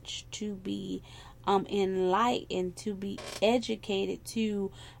encouraged, to be enlightened, to be educated,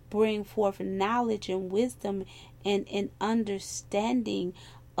 to bring forth knowledge and wisdom and understanding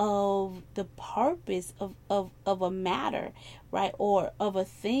of the purpose of a matter, right, or of a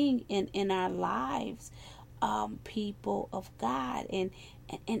thing in our lives, people of God, and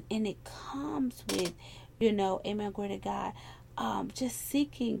it comes with, amen, glory to God, just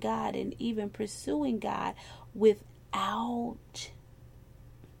seeking God and even pursuing God without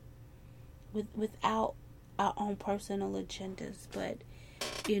our own personal agendas. But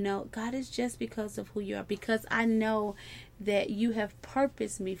God is just because of who you are, because I know that you have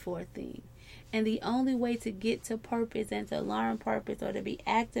purposed me for a thing. And the only way to get to purpose and to learn purpose or to be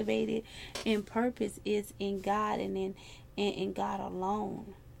activated in purpose is in God and in God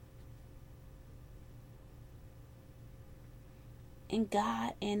alone. In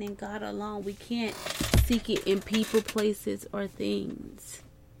God and in God alone. We can't seek it in people, places, or things.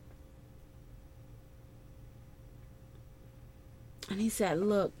 And He said,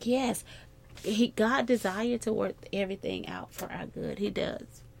 look, yes, God desired to work everything out for our good. He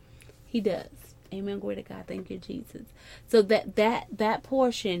does. He does. Amen. Glory to God. Thank you, Jesus. So that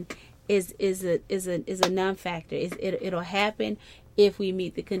portion is a non-factor. It'll happen if we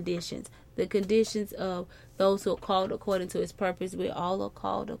meet the conditions. The conditions of those who are called according to His purpose. We all are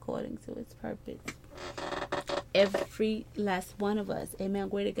called according to His purpose. Every last one of us. Amen.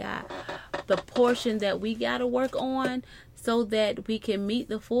 Glory to God. The portion that we got to work on so that we can meet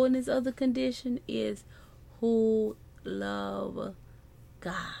the fullness of the condition is who love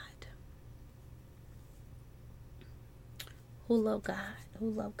God. Who love God. Who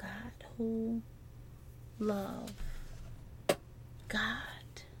love God. Who love God.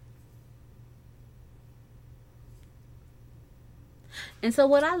 And so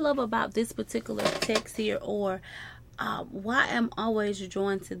what I love about this particular text here, or why I'm always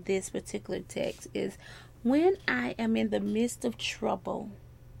drawn to this particular text, is when I am in the midst of trouble,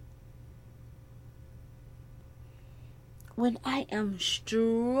 when I am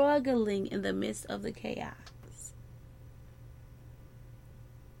struggling in the midst of the chaos,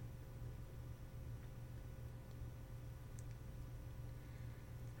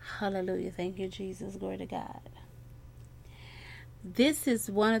 Hallelujah. Thank you, Jesus. Glory to God. This is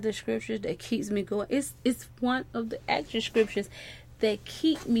one of the scriptures that keeps me going. It's one of the extra scriptures that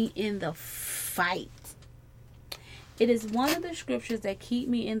keep me in the fight. It is one of the scriptures that keep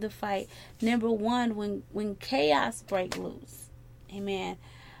me in the fight. Number one, when chaos break loose. Amen.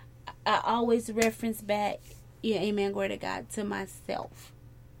 I always reference back, yeah, amen, glory to God, to myself.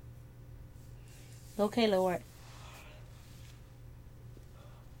 Okay, Lord.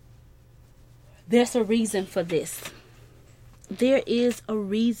 There's a reason for this. There is a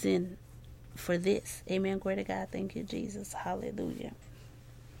reason for this. Amen, glory to God. Thank you, Jesus. Hallelujah.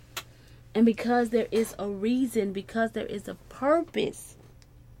 And because there is a reason, because there is a purpose,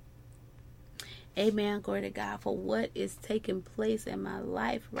 amen, glory to God, for what is taking place in my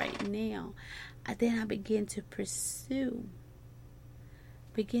life right now, then I begin to pursue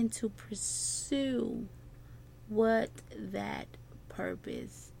what that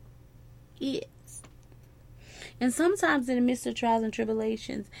purpose is. And sometimes in the midst of trials and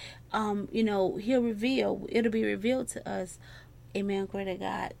tribulations, it'll be revealed to us, amen, glory to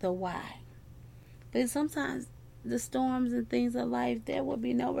God, the why. But sometimes the storms and things of life, there will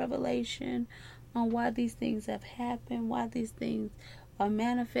be no revelation on why these things have happened, why these things are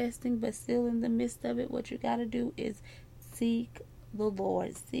manifesting. But still in the midst of it, what you got to do is seek the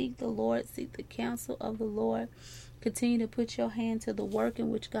Lord. Seek the Lord. Seek the counsel of the Lord. Continue to put your hand to the work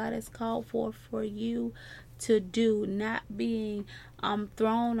in which God has called for you to do, not being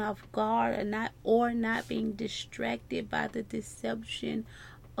thrown off guard, or not being distracted by the deception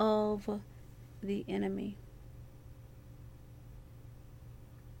of the enemy.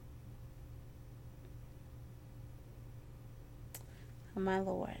 My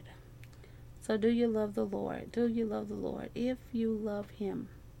Lord. So do you love the Lord? Do you love the Lord? If you love him,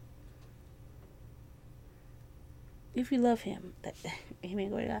 amen,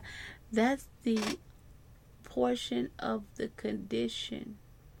 glory to God, that's the portion of the condition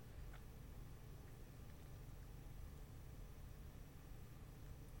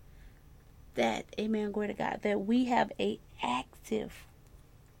that, amen, glory to God, that we have an active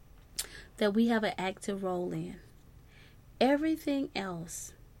role in. Everything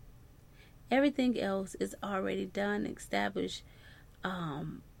else is already done, established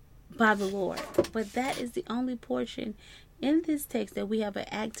by the Lord. But that is the only portion in this text that we have an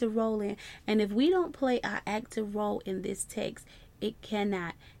active role in. And if we don't play our active role in this text, it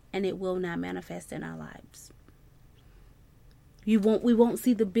cannot and it will not manifest in our lives. We won't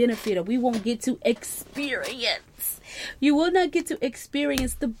see the benefit, or we won't get to experience. You will not get to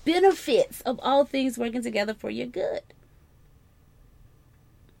experience the benefits of all things working together for your good.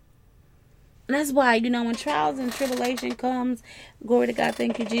 And that's why, when trials and tribulation comes, glory to God,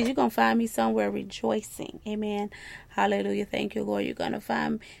 thank you, Jesus, you're going to find me somewhere rejoicing. Amen. Hallelujah. Thank you, Lord. You're going to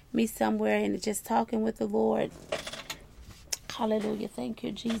find me somewhere and just talking with the Lord. Hallelujah. Thank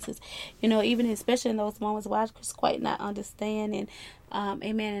you, Jesus. Even especially in those moments where I just quite not understand, and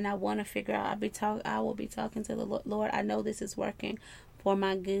amen, and I want to figure out, I will be talking to the Lord. I know this is working for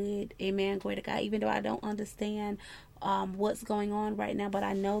my good. Amen. Glory to God. Even though I don't understand what's going on right now, but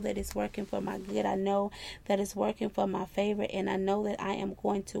I know that it's working for my good. I know that it's working for my favor, and I know that I am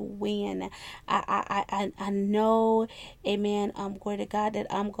going to win. I know, amen, glory to God, that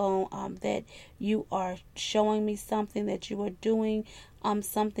I'm going, that you are showing me something, that you are doing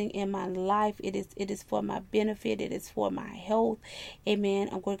something in my life. It is for my benefit. It is for my health. Amen.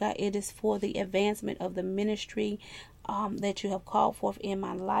 Glory to God. It is for the advancement of the ministry that you have called forth in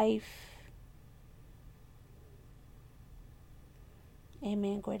my life.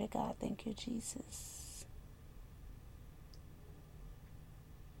 Amen. Glory to God. Thank you, Jesus.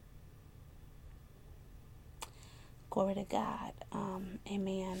 Glory to God.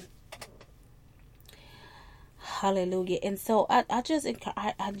 Amen. Hallelujah. And so I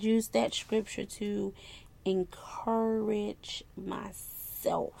use that scripture to encourage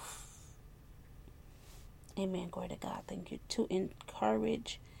myself. Amen. Glory to God. Thank you. To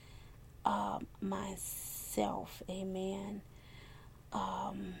encourage myself. Amen.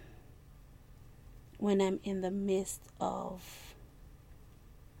 When I'm in the midst of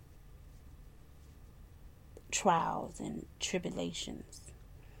trials and tribulations.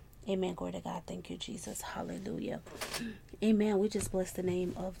 Amen. Glory to God. Thank you, Jesus. Hallelujah. Amen. We just bless the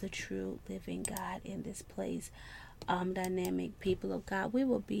name of the true living God in this place. Dynamic people of God. We're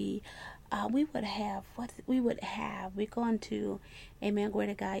going to, amen, glory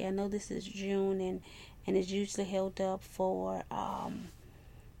to God. I know this is June, and it's usually held up for our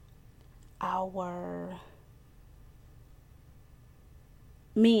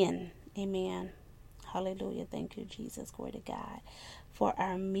men. Amen. Hallelujah. Thank you, Jesus. Glory to God. for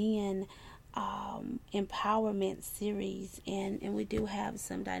our men empowerment series, and we do have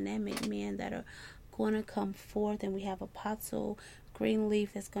some dynamic men that are going to come forth, and we have Apostle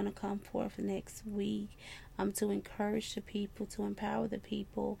Greenleaf that's going to come forth next week to encourage the people, to empower the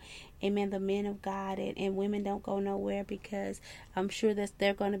people, amen, the men of God, and women don't go nowhere, because I'm sure that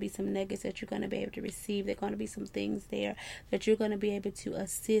there are going to be some nuggets that you're going to be able to receive. There are going to be some things there that you're going to be able to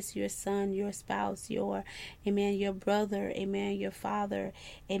assist your son, your spouse, your, amen, your brother, amen, your father,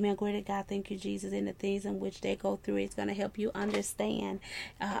 amen, glory to God, thank you, Jesus, in the things in which they go through. It's going to help you understand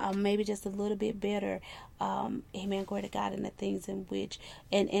maybe just a little bit better, amen, glory to God, in the things in which,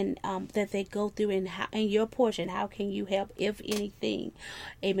 and that they go through, and how, and your portion, how can you help, if anything,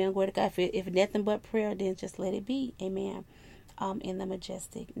 amen, glory to God. If nothing but prayer, then just let it be, amen, in the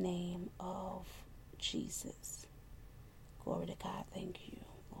majestic name of Jesus. Glory to God, thank you,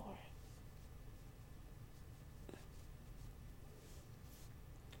 Lord.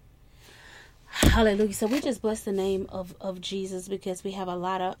 Hallelujah. So we just bless the name of Jesus, because we have a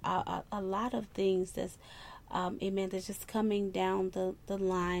lot of things that's amen, that's just coming down the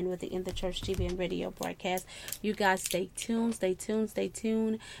line with the In the Church TV and radio broadcast. You guys stay tuned.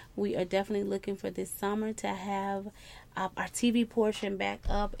 We are definitely looking for this summer to have our TV portion back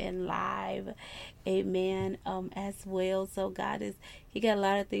up and live, amen, as well. So God he got a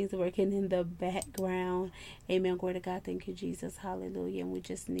lot of things working in the background, amen, glory to God, thank you, Jesus, hallelujah. And we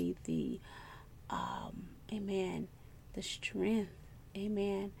just need the amen, the strength,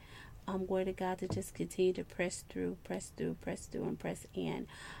 amen, glory to God, to just continue to press through, and press in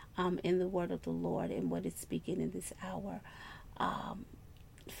the word of the Lord and what is speaking in this hour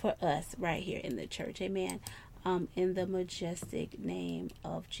for us right here in the church, amen, in the majestic name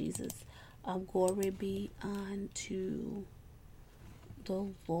of Jesus. Glory be unto the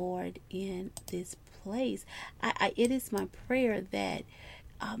Lord in this place. It is my prayer that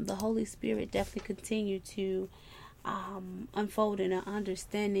the Holy Spirit definitely continue to unfolding and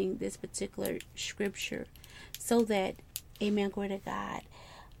understanding this particular scripture, so that, amen, glory to God,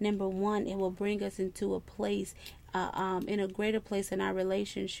 number one, it will bring us into a place, in a greater place in our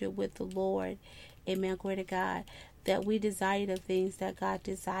relationship with the Lord, amen, glory to God, that we desire the things that God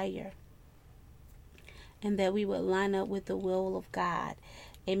desire, and that we would line up with the will of God,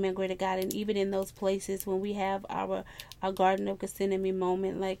 amen, glory to God. And even in those places when we have our Garden of Gethsemane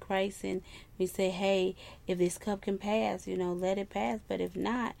moment like Christ, and we say, hey, if this cup can pass, let it pass. But if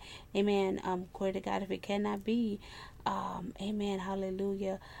not, amen, glory to God, if it cannot be, amen,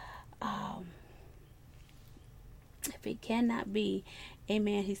 hallelujah, if it cannot be,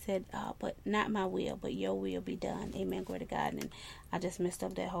 amen, he said, but not my will, but your will be done, amen, glory to God. And I just messed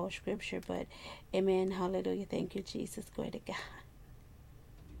up that whole scripture, but amen, hallelujah, thank you, Jesus, glory to God.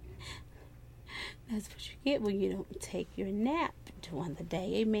 That's what you get when you don't take your nap during the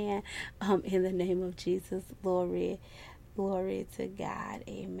day. Amen. In the name of Jesus, glory to God.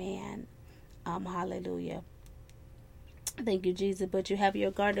 Amen. Hallelujah. Thank you, Jesus. But you have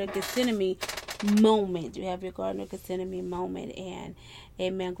your Garden of Gethsemane moment. And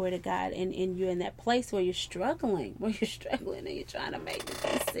amen, glory to God. And you're in that place where you're struggling, and you're trying to make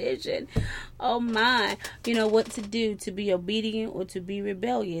the decision. Oh my, what to do, to be obedient or to be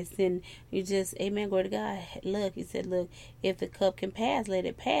rebellious. And you just, amen, glory to God. Look, he said, look, if the cup can pass, let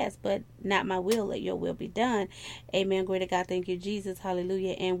it pass, but not my will, let your will be done. Amen, glory to God. Thank you, Jesus.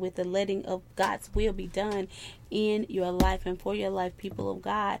 Hallelujah. And with the letting of God's will be done in your life and for your life, people of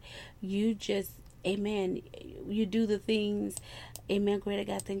God, you just, amen, you do the things, amen, glory to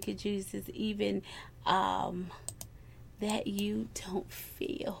God, thank you, Jesus, even that you don't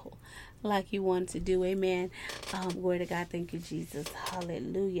feel like you want to do, amen, glory to God, thank you, Jesus,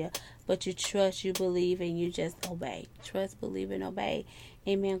 hallelujah. But you trust, you believe, and you just obey. Trust, believe, and obey,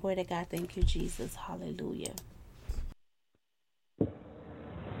 amen, glory to God, thank you, Jesus, hallelujah.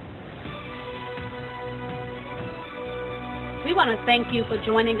 We want to thank you for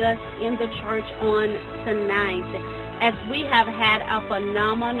joining us in the church on tonight. As we have had a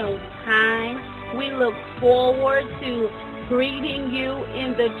phenomenal time, we look forward to greeting you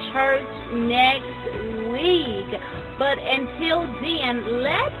in the church next week. But until then,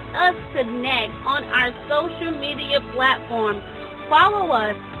 let us connect on our social media platforms. Follow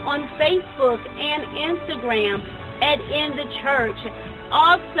us on Facebook and Instagram at In the Church.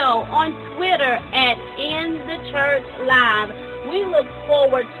 Also on Twitter at In the Church Live. We look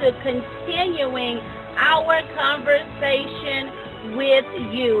forward to continuing our conversation with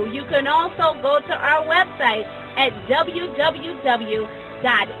you. You can also go to our website at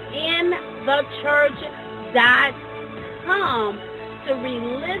www.inthechurch.com to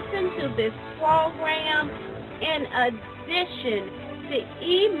re-listen to this program, in addition to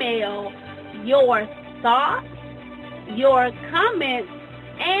email your thoughts, your comments,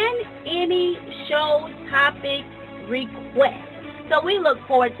 and any show topic requests. So we look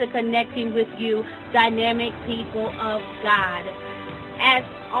forward to connecting with you, dynamic people of God. As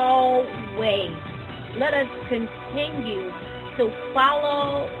always, let us continue to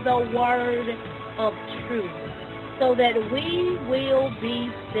follow the word of truth so that we will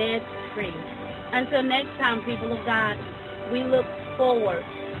be set free. Until next time, people of God, we look forward,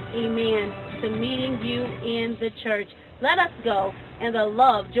 amen, to meeting you in the church. Let us go in the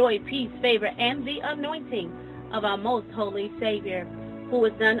love, joy, peace, favor, and the anointing of our most holy Savior, who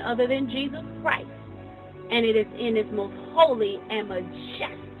is none other than Jesus Christ. And it is in his most holy and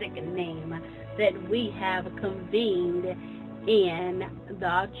majestic name that we have convened in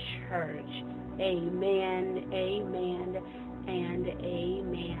the church. Amen, amen, and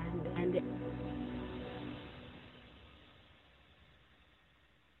amen. And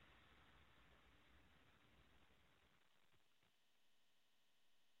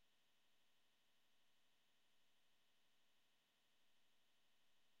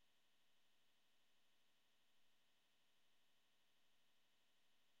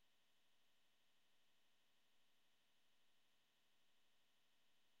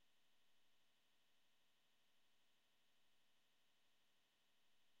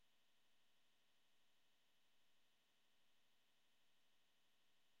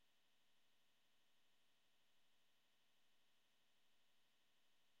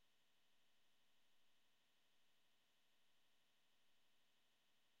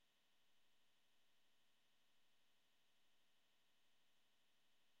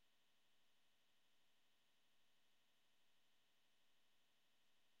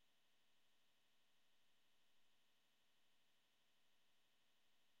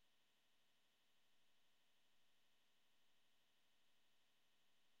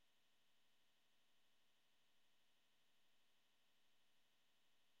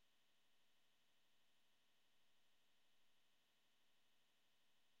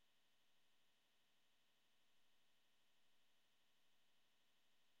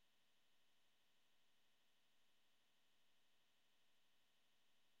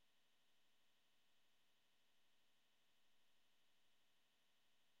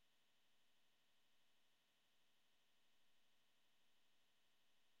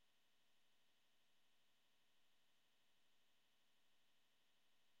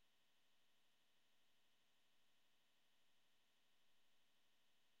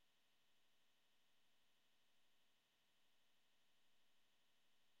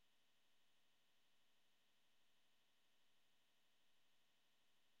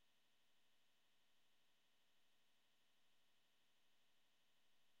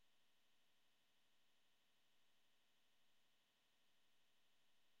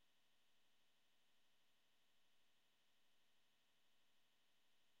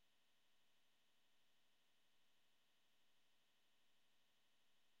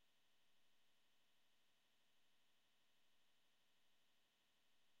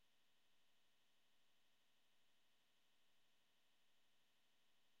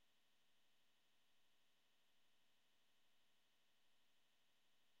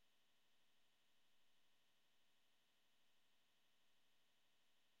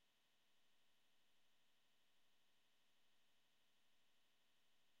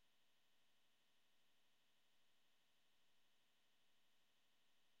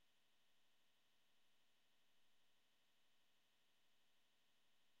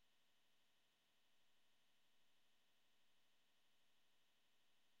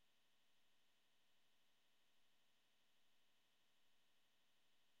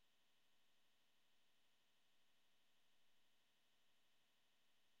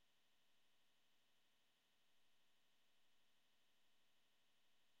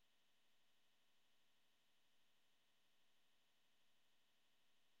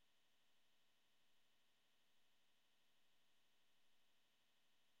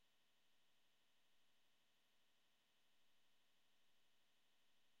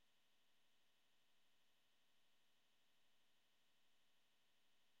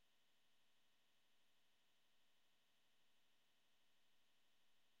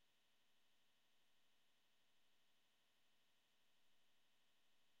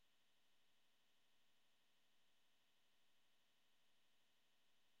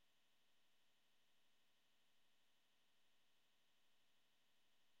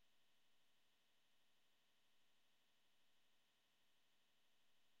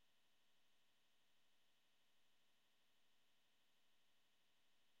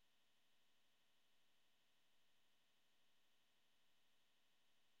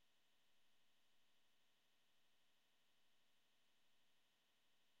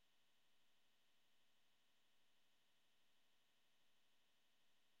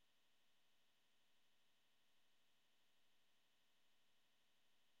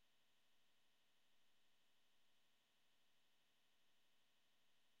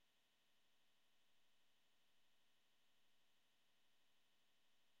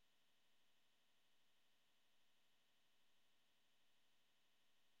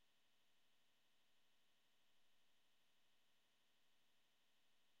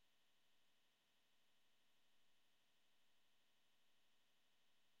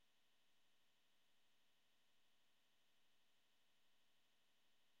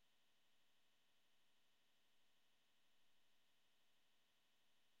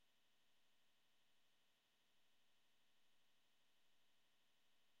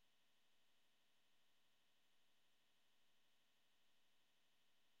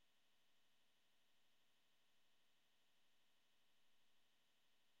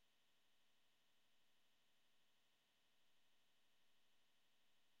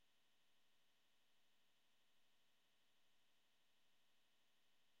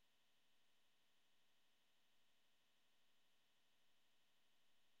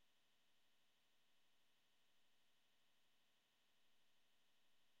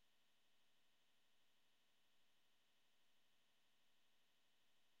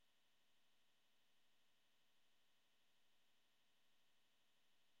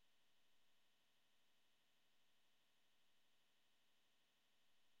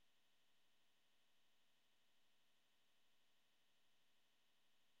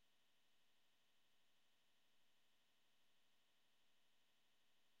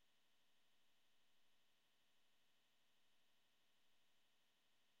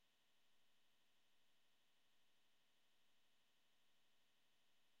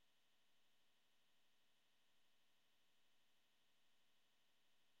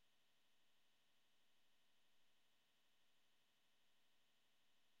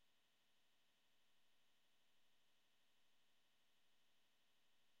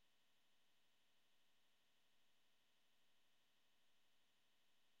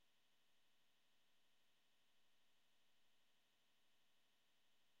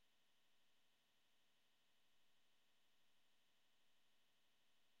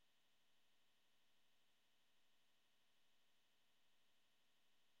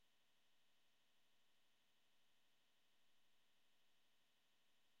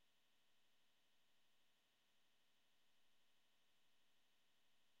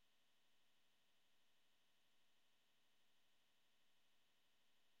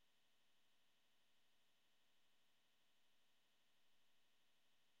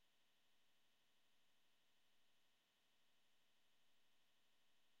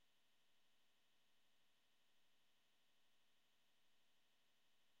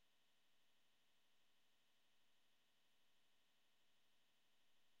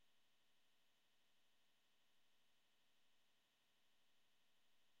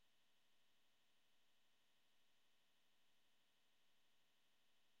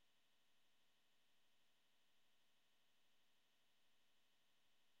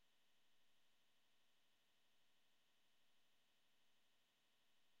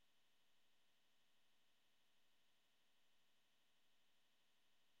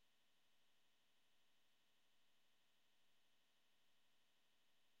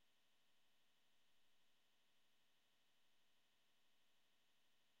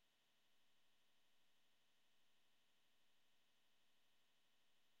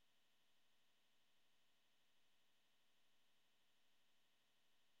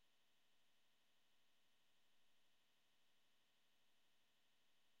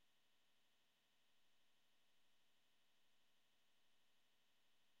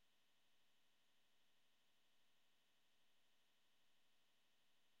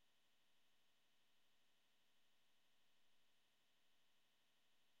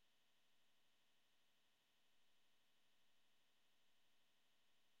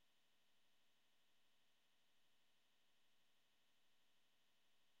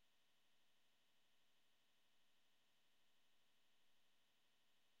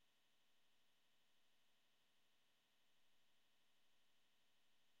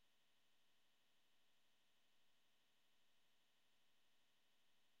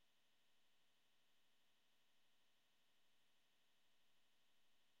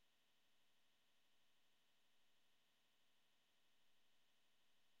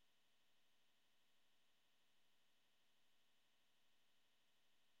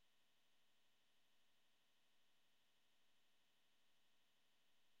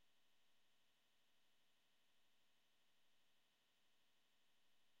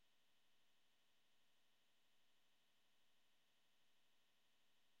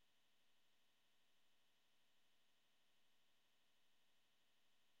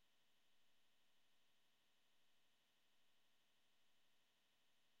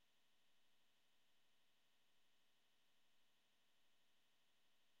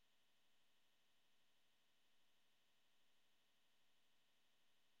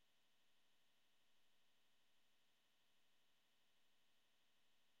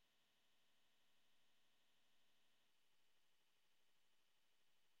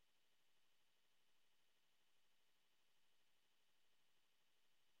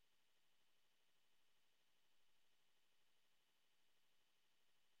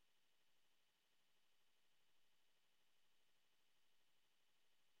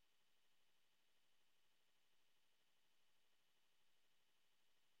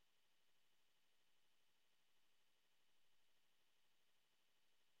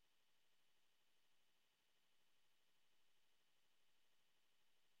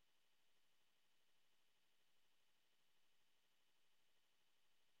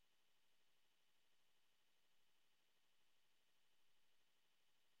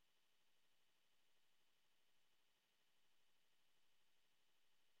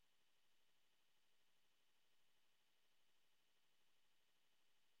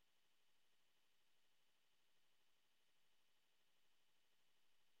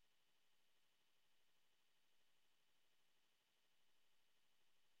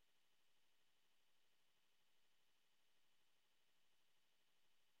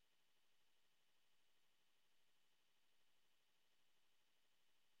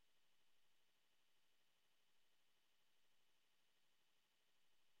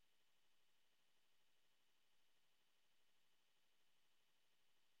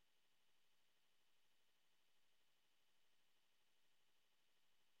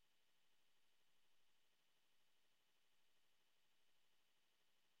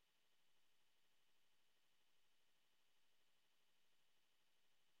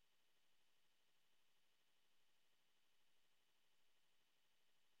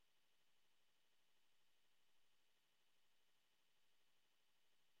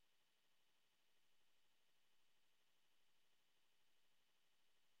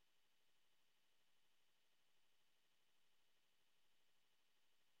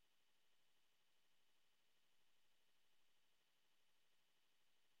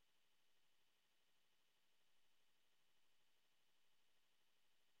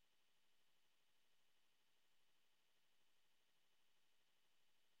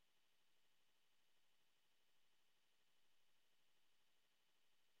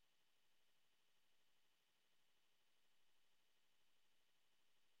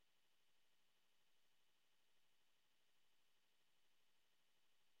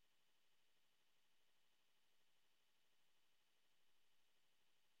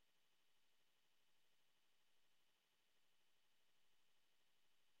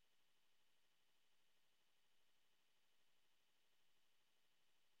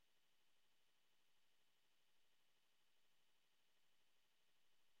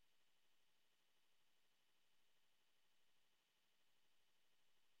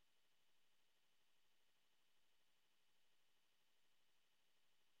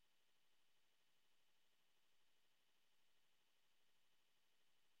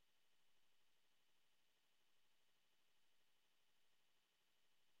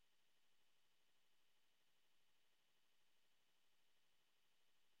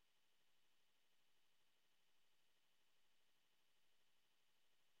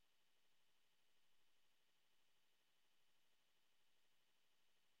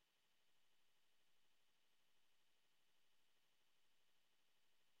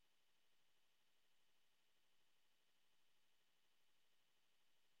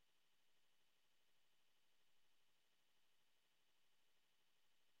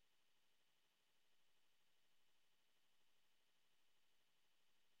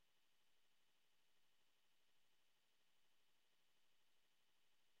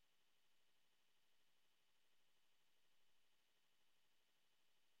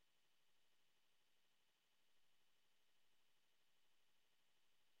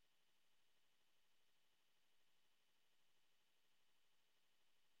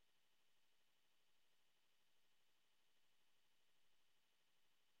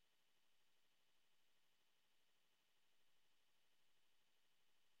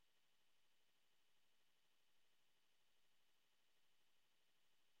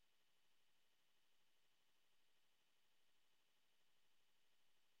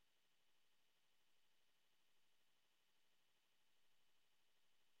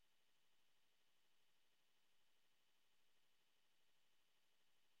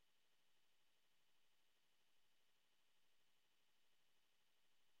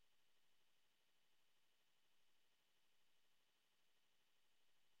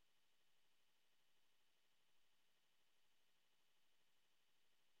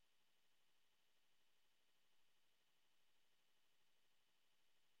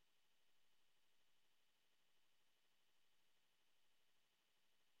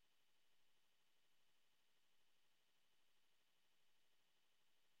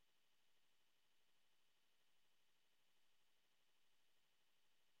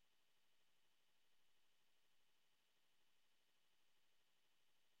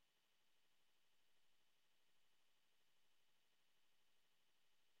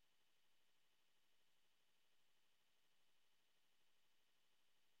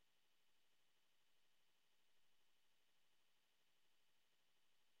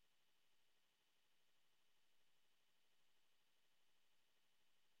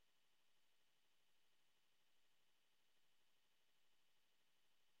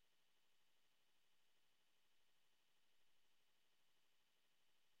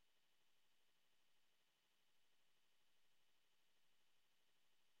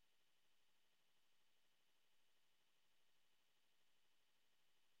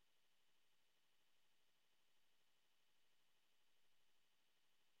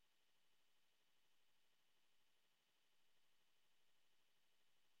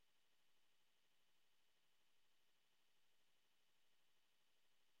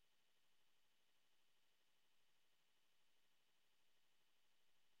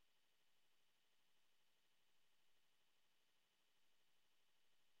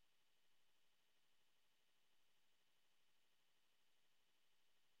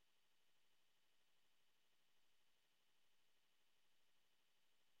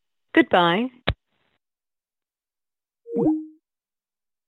Goodbye.